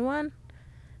was 21,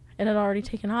 it had already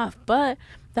taken off. But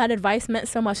that advice meant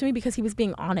so much to me because he was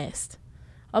being honest.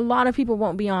 A lot of people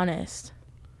won't be honest.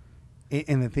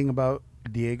 And the thing about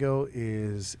Diego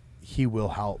is he will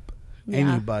help Yeah.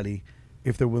 anybody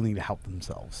if they're willing to help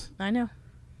themselves. I know.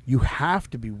 You have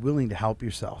to be willing to help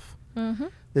yourself. Mm-hmm.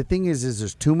 The thing is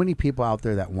there's too many people out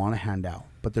there that want to hand out,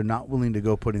 but they're not willing to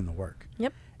go put in the work.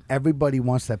 Yep. Everybody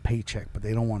wants that paycheck, but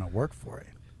they don't want to work for it,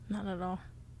 Not at all.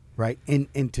 right?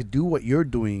 And to do what you're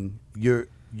doing, you're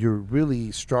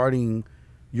really starting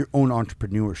your own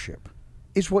entrepreneurship.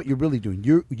 It's what you're really doing.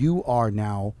 You are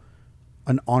now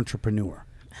an entrepreneur,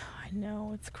 I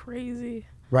know. It's crazy.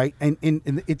 right? And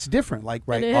it's different. Like,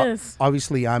 right? It is.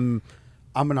 Obviously, I'm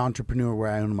an entrepreneur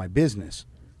where I own my business.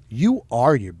 You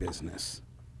are your business.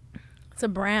 It's a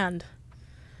brand.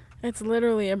 It's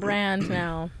literally a brand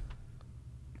now.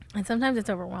 And sometimes it's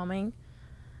overwhelming.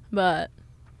 But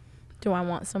do I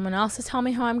want someone else to tell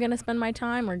me how I'm going to spend my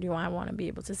time? Or do I want to be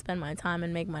able to spend my time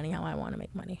and make money how I want to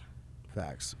make money?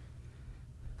 Facts.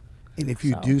 And if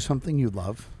you So. do something you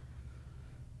love,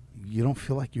 you don't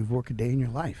feel like you've worked a day in your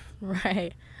life.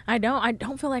 Right. I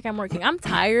don't feel like I'm working. I'm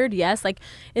tired, yes, like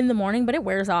in the morning, but it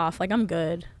wears off. Like, I'm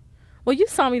good. Well, you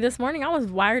saw me this morning. I was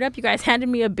wired up. You guys handed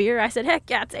me a beer. I said, heck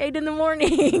yeah, it's 8 in the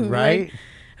morning. Right? Like,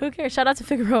 who cares? Shout out to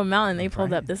Figueroa Mountain. They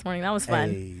pulled Right. up this morning. That was fun.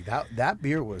 Hey, that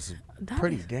beer was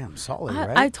pretty damn solid,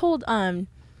 right? I told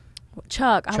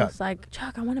Chuck, I Chuck. was like,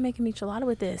 Chuck, I want to make a michelada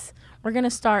with this. We're going to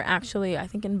start actually, I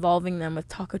think, involving them with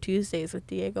Taco Tuesdays with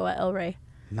Diego at El Rey.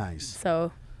 Nice.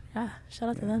 So, yeah, shout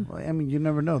out to them. Well, I mean, you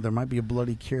never know. There might be a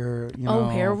bloody cure, you know.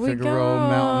 Here we Figueroa go.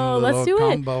 Mountain, Let's little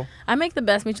do combo. it. I make the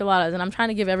best micheladas, and I'm trying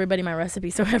to give everybody my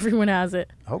recipe so everyone has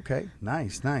it. Okay,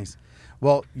 nice.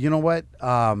 Well, you know what?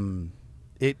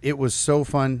 It was so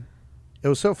fun. It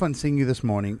was so fun seeing you this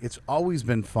morning. It's always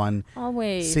been fun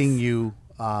Always. seeing you.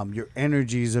 Your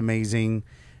energy is amazing,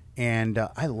 and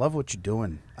I love what you're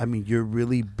doing. I mean, you're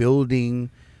really building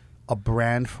a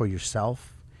brand for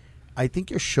yourself. I think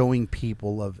you're showing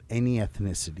people of any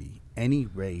ethnicity, any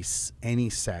race, any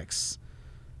sex,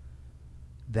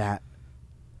 that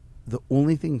the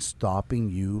only thing stopping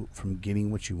you from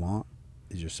getting what you want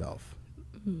is yourself.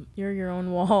 You're your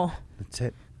own wall. That's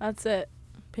it. That's it.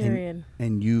 Period.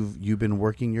 And you've been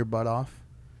working your butt off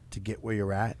to get where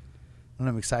you're at, and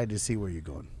I'm excited to see where you're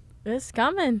going. It's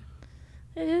coming.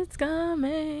 It's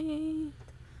coming.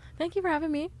 Thank you for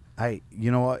having me. You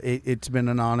know what? It's been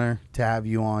an honor to have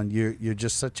you on. You're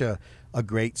just such a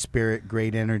great spirit,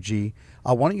 great energy.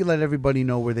 Why don't you let everybody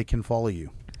know where they can follow you?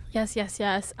 Yes.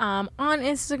 On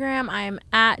Instagram, I'm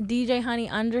at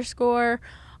DJHoney_.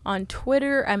 On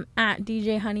Twitter, I'm at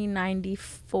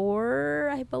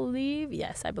DJHoney94, I believe.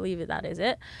 Yes, I believe that is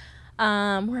it.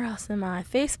 Where else am I?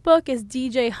 Facebook is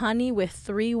DJ Honey with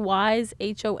 3 Y's,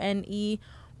 HONEYYY.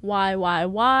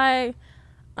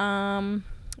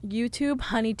 YouTube,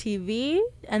 Honey TV,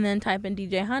 and then type in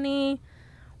DJ Honey.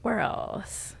 Where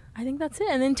else? I think that's it.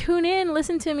 And then tune in,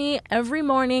 listen to me every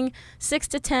morning, 6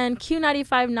 to 10,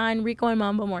 Q95.9, Rico and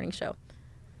Mambo Morning Show.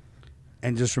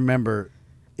 And just remember,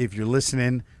 if you're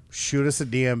listening, shoot us a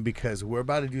DM because we're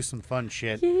about to do some fun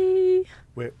shit. Yay.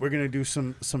 We're going to do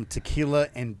some tequila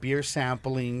and beer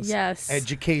samplings. Yes.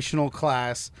 Educational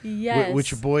class. Yes.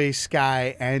 With your boy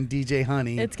Sky and DJ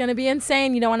Honey. It's going to be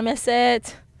insane. You don't want to miss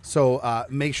it. So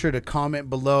make sure to comment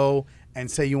below and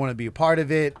say you want to be a part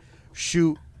of it.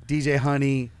 Shoot DJ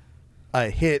Honey a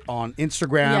hit on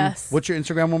Instagram. Yes. What's your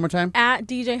Instagram one more time? At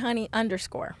DJ Honey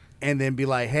 _ And then be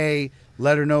like, hey,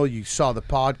 let her know you saw the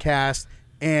podcast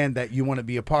and that you want to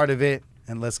be a part of it.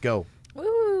 And let's go.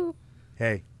 Woo.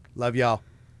 Hey, love y'all.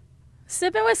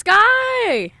 Sipping with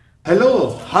Sky.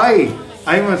 Hello, hi,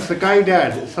 I'm a Sakai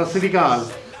Dad,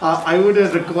 Sasrikal. I would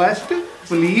request,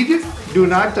 please do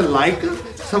not like,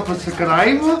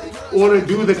 subscribe, or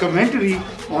do the commentary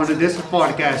on this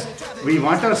podcast. We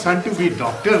want our son to be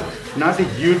doctor, not a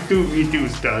YouTube Me Too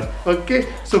star.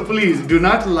 Okay, so please do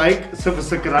not like,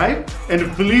 subscribe,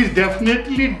 and please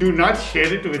definitely do not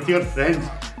share it with your friends.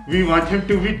 We want him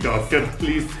to be doctor,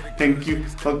 please. Thank you.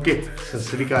 Okay,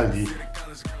 Sasrikal ji.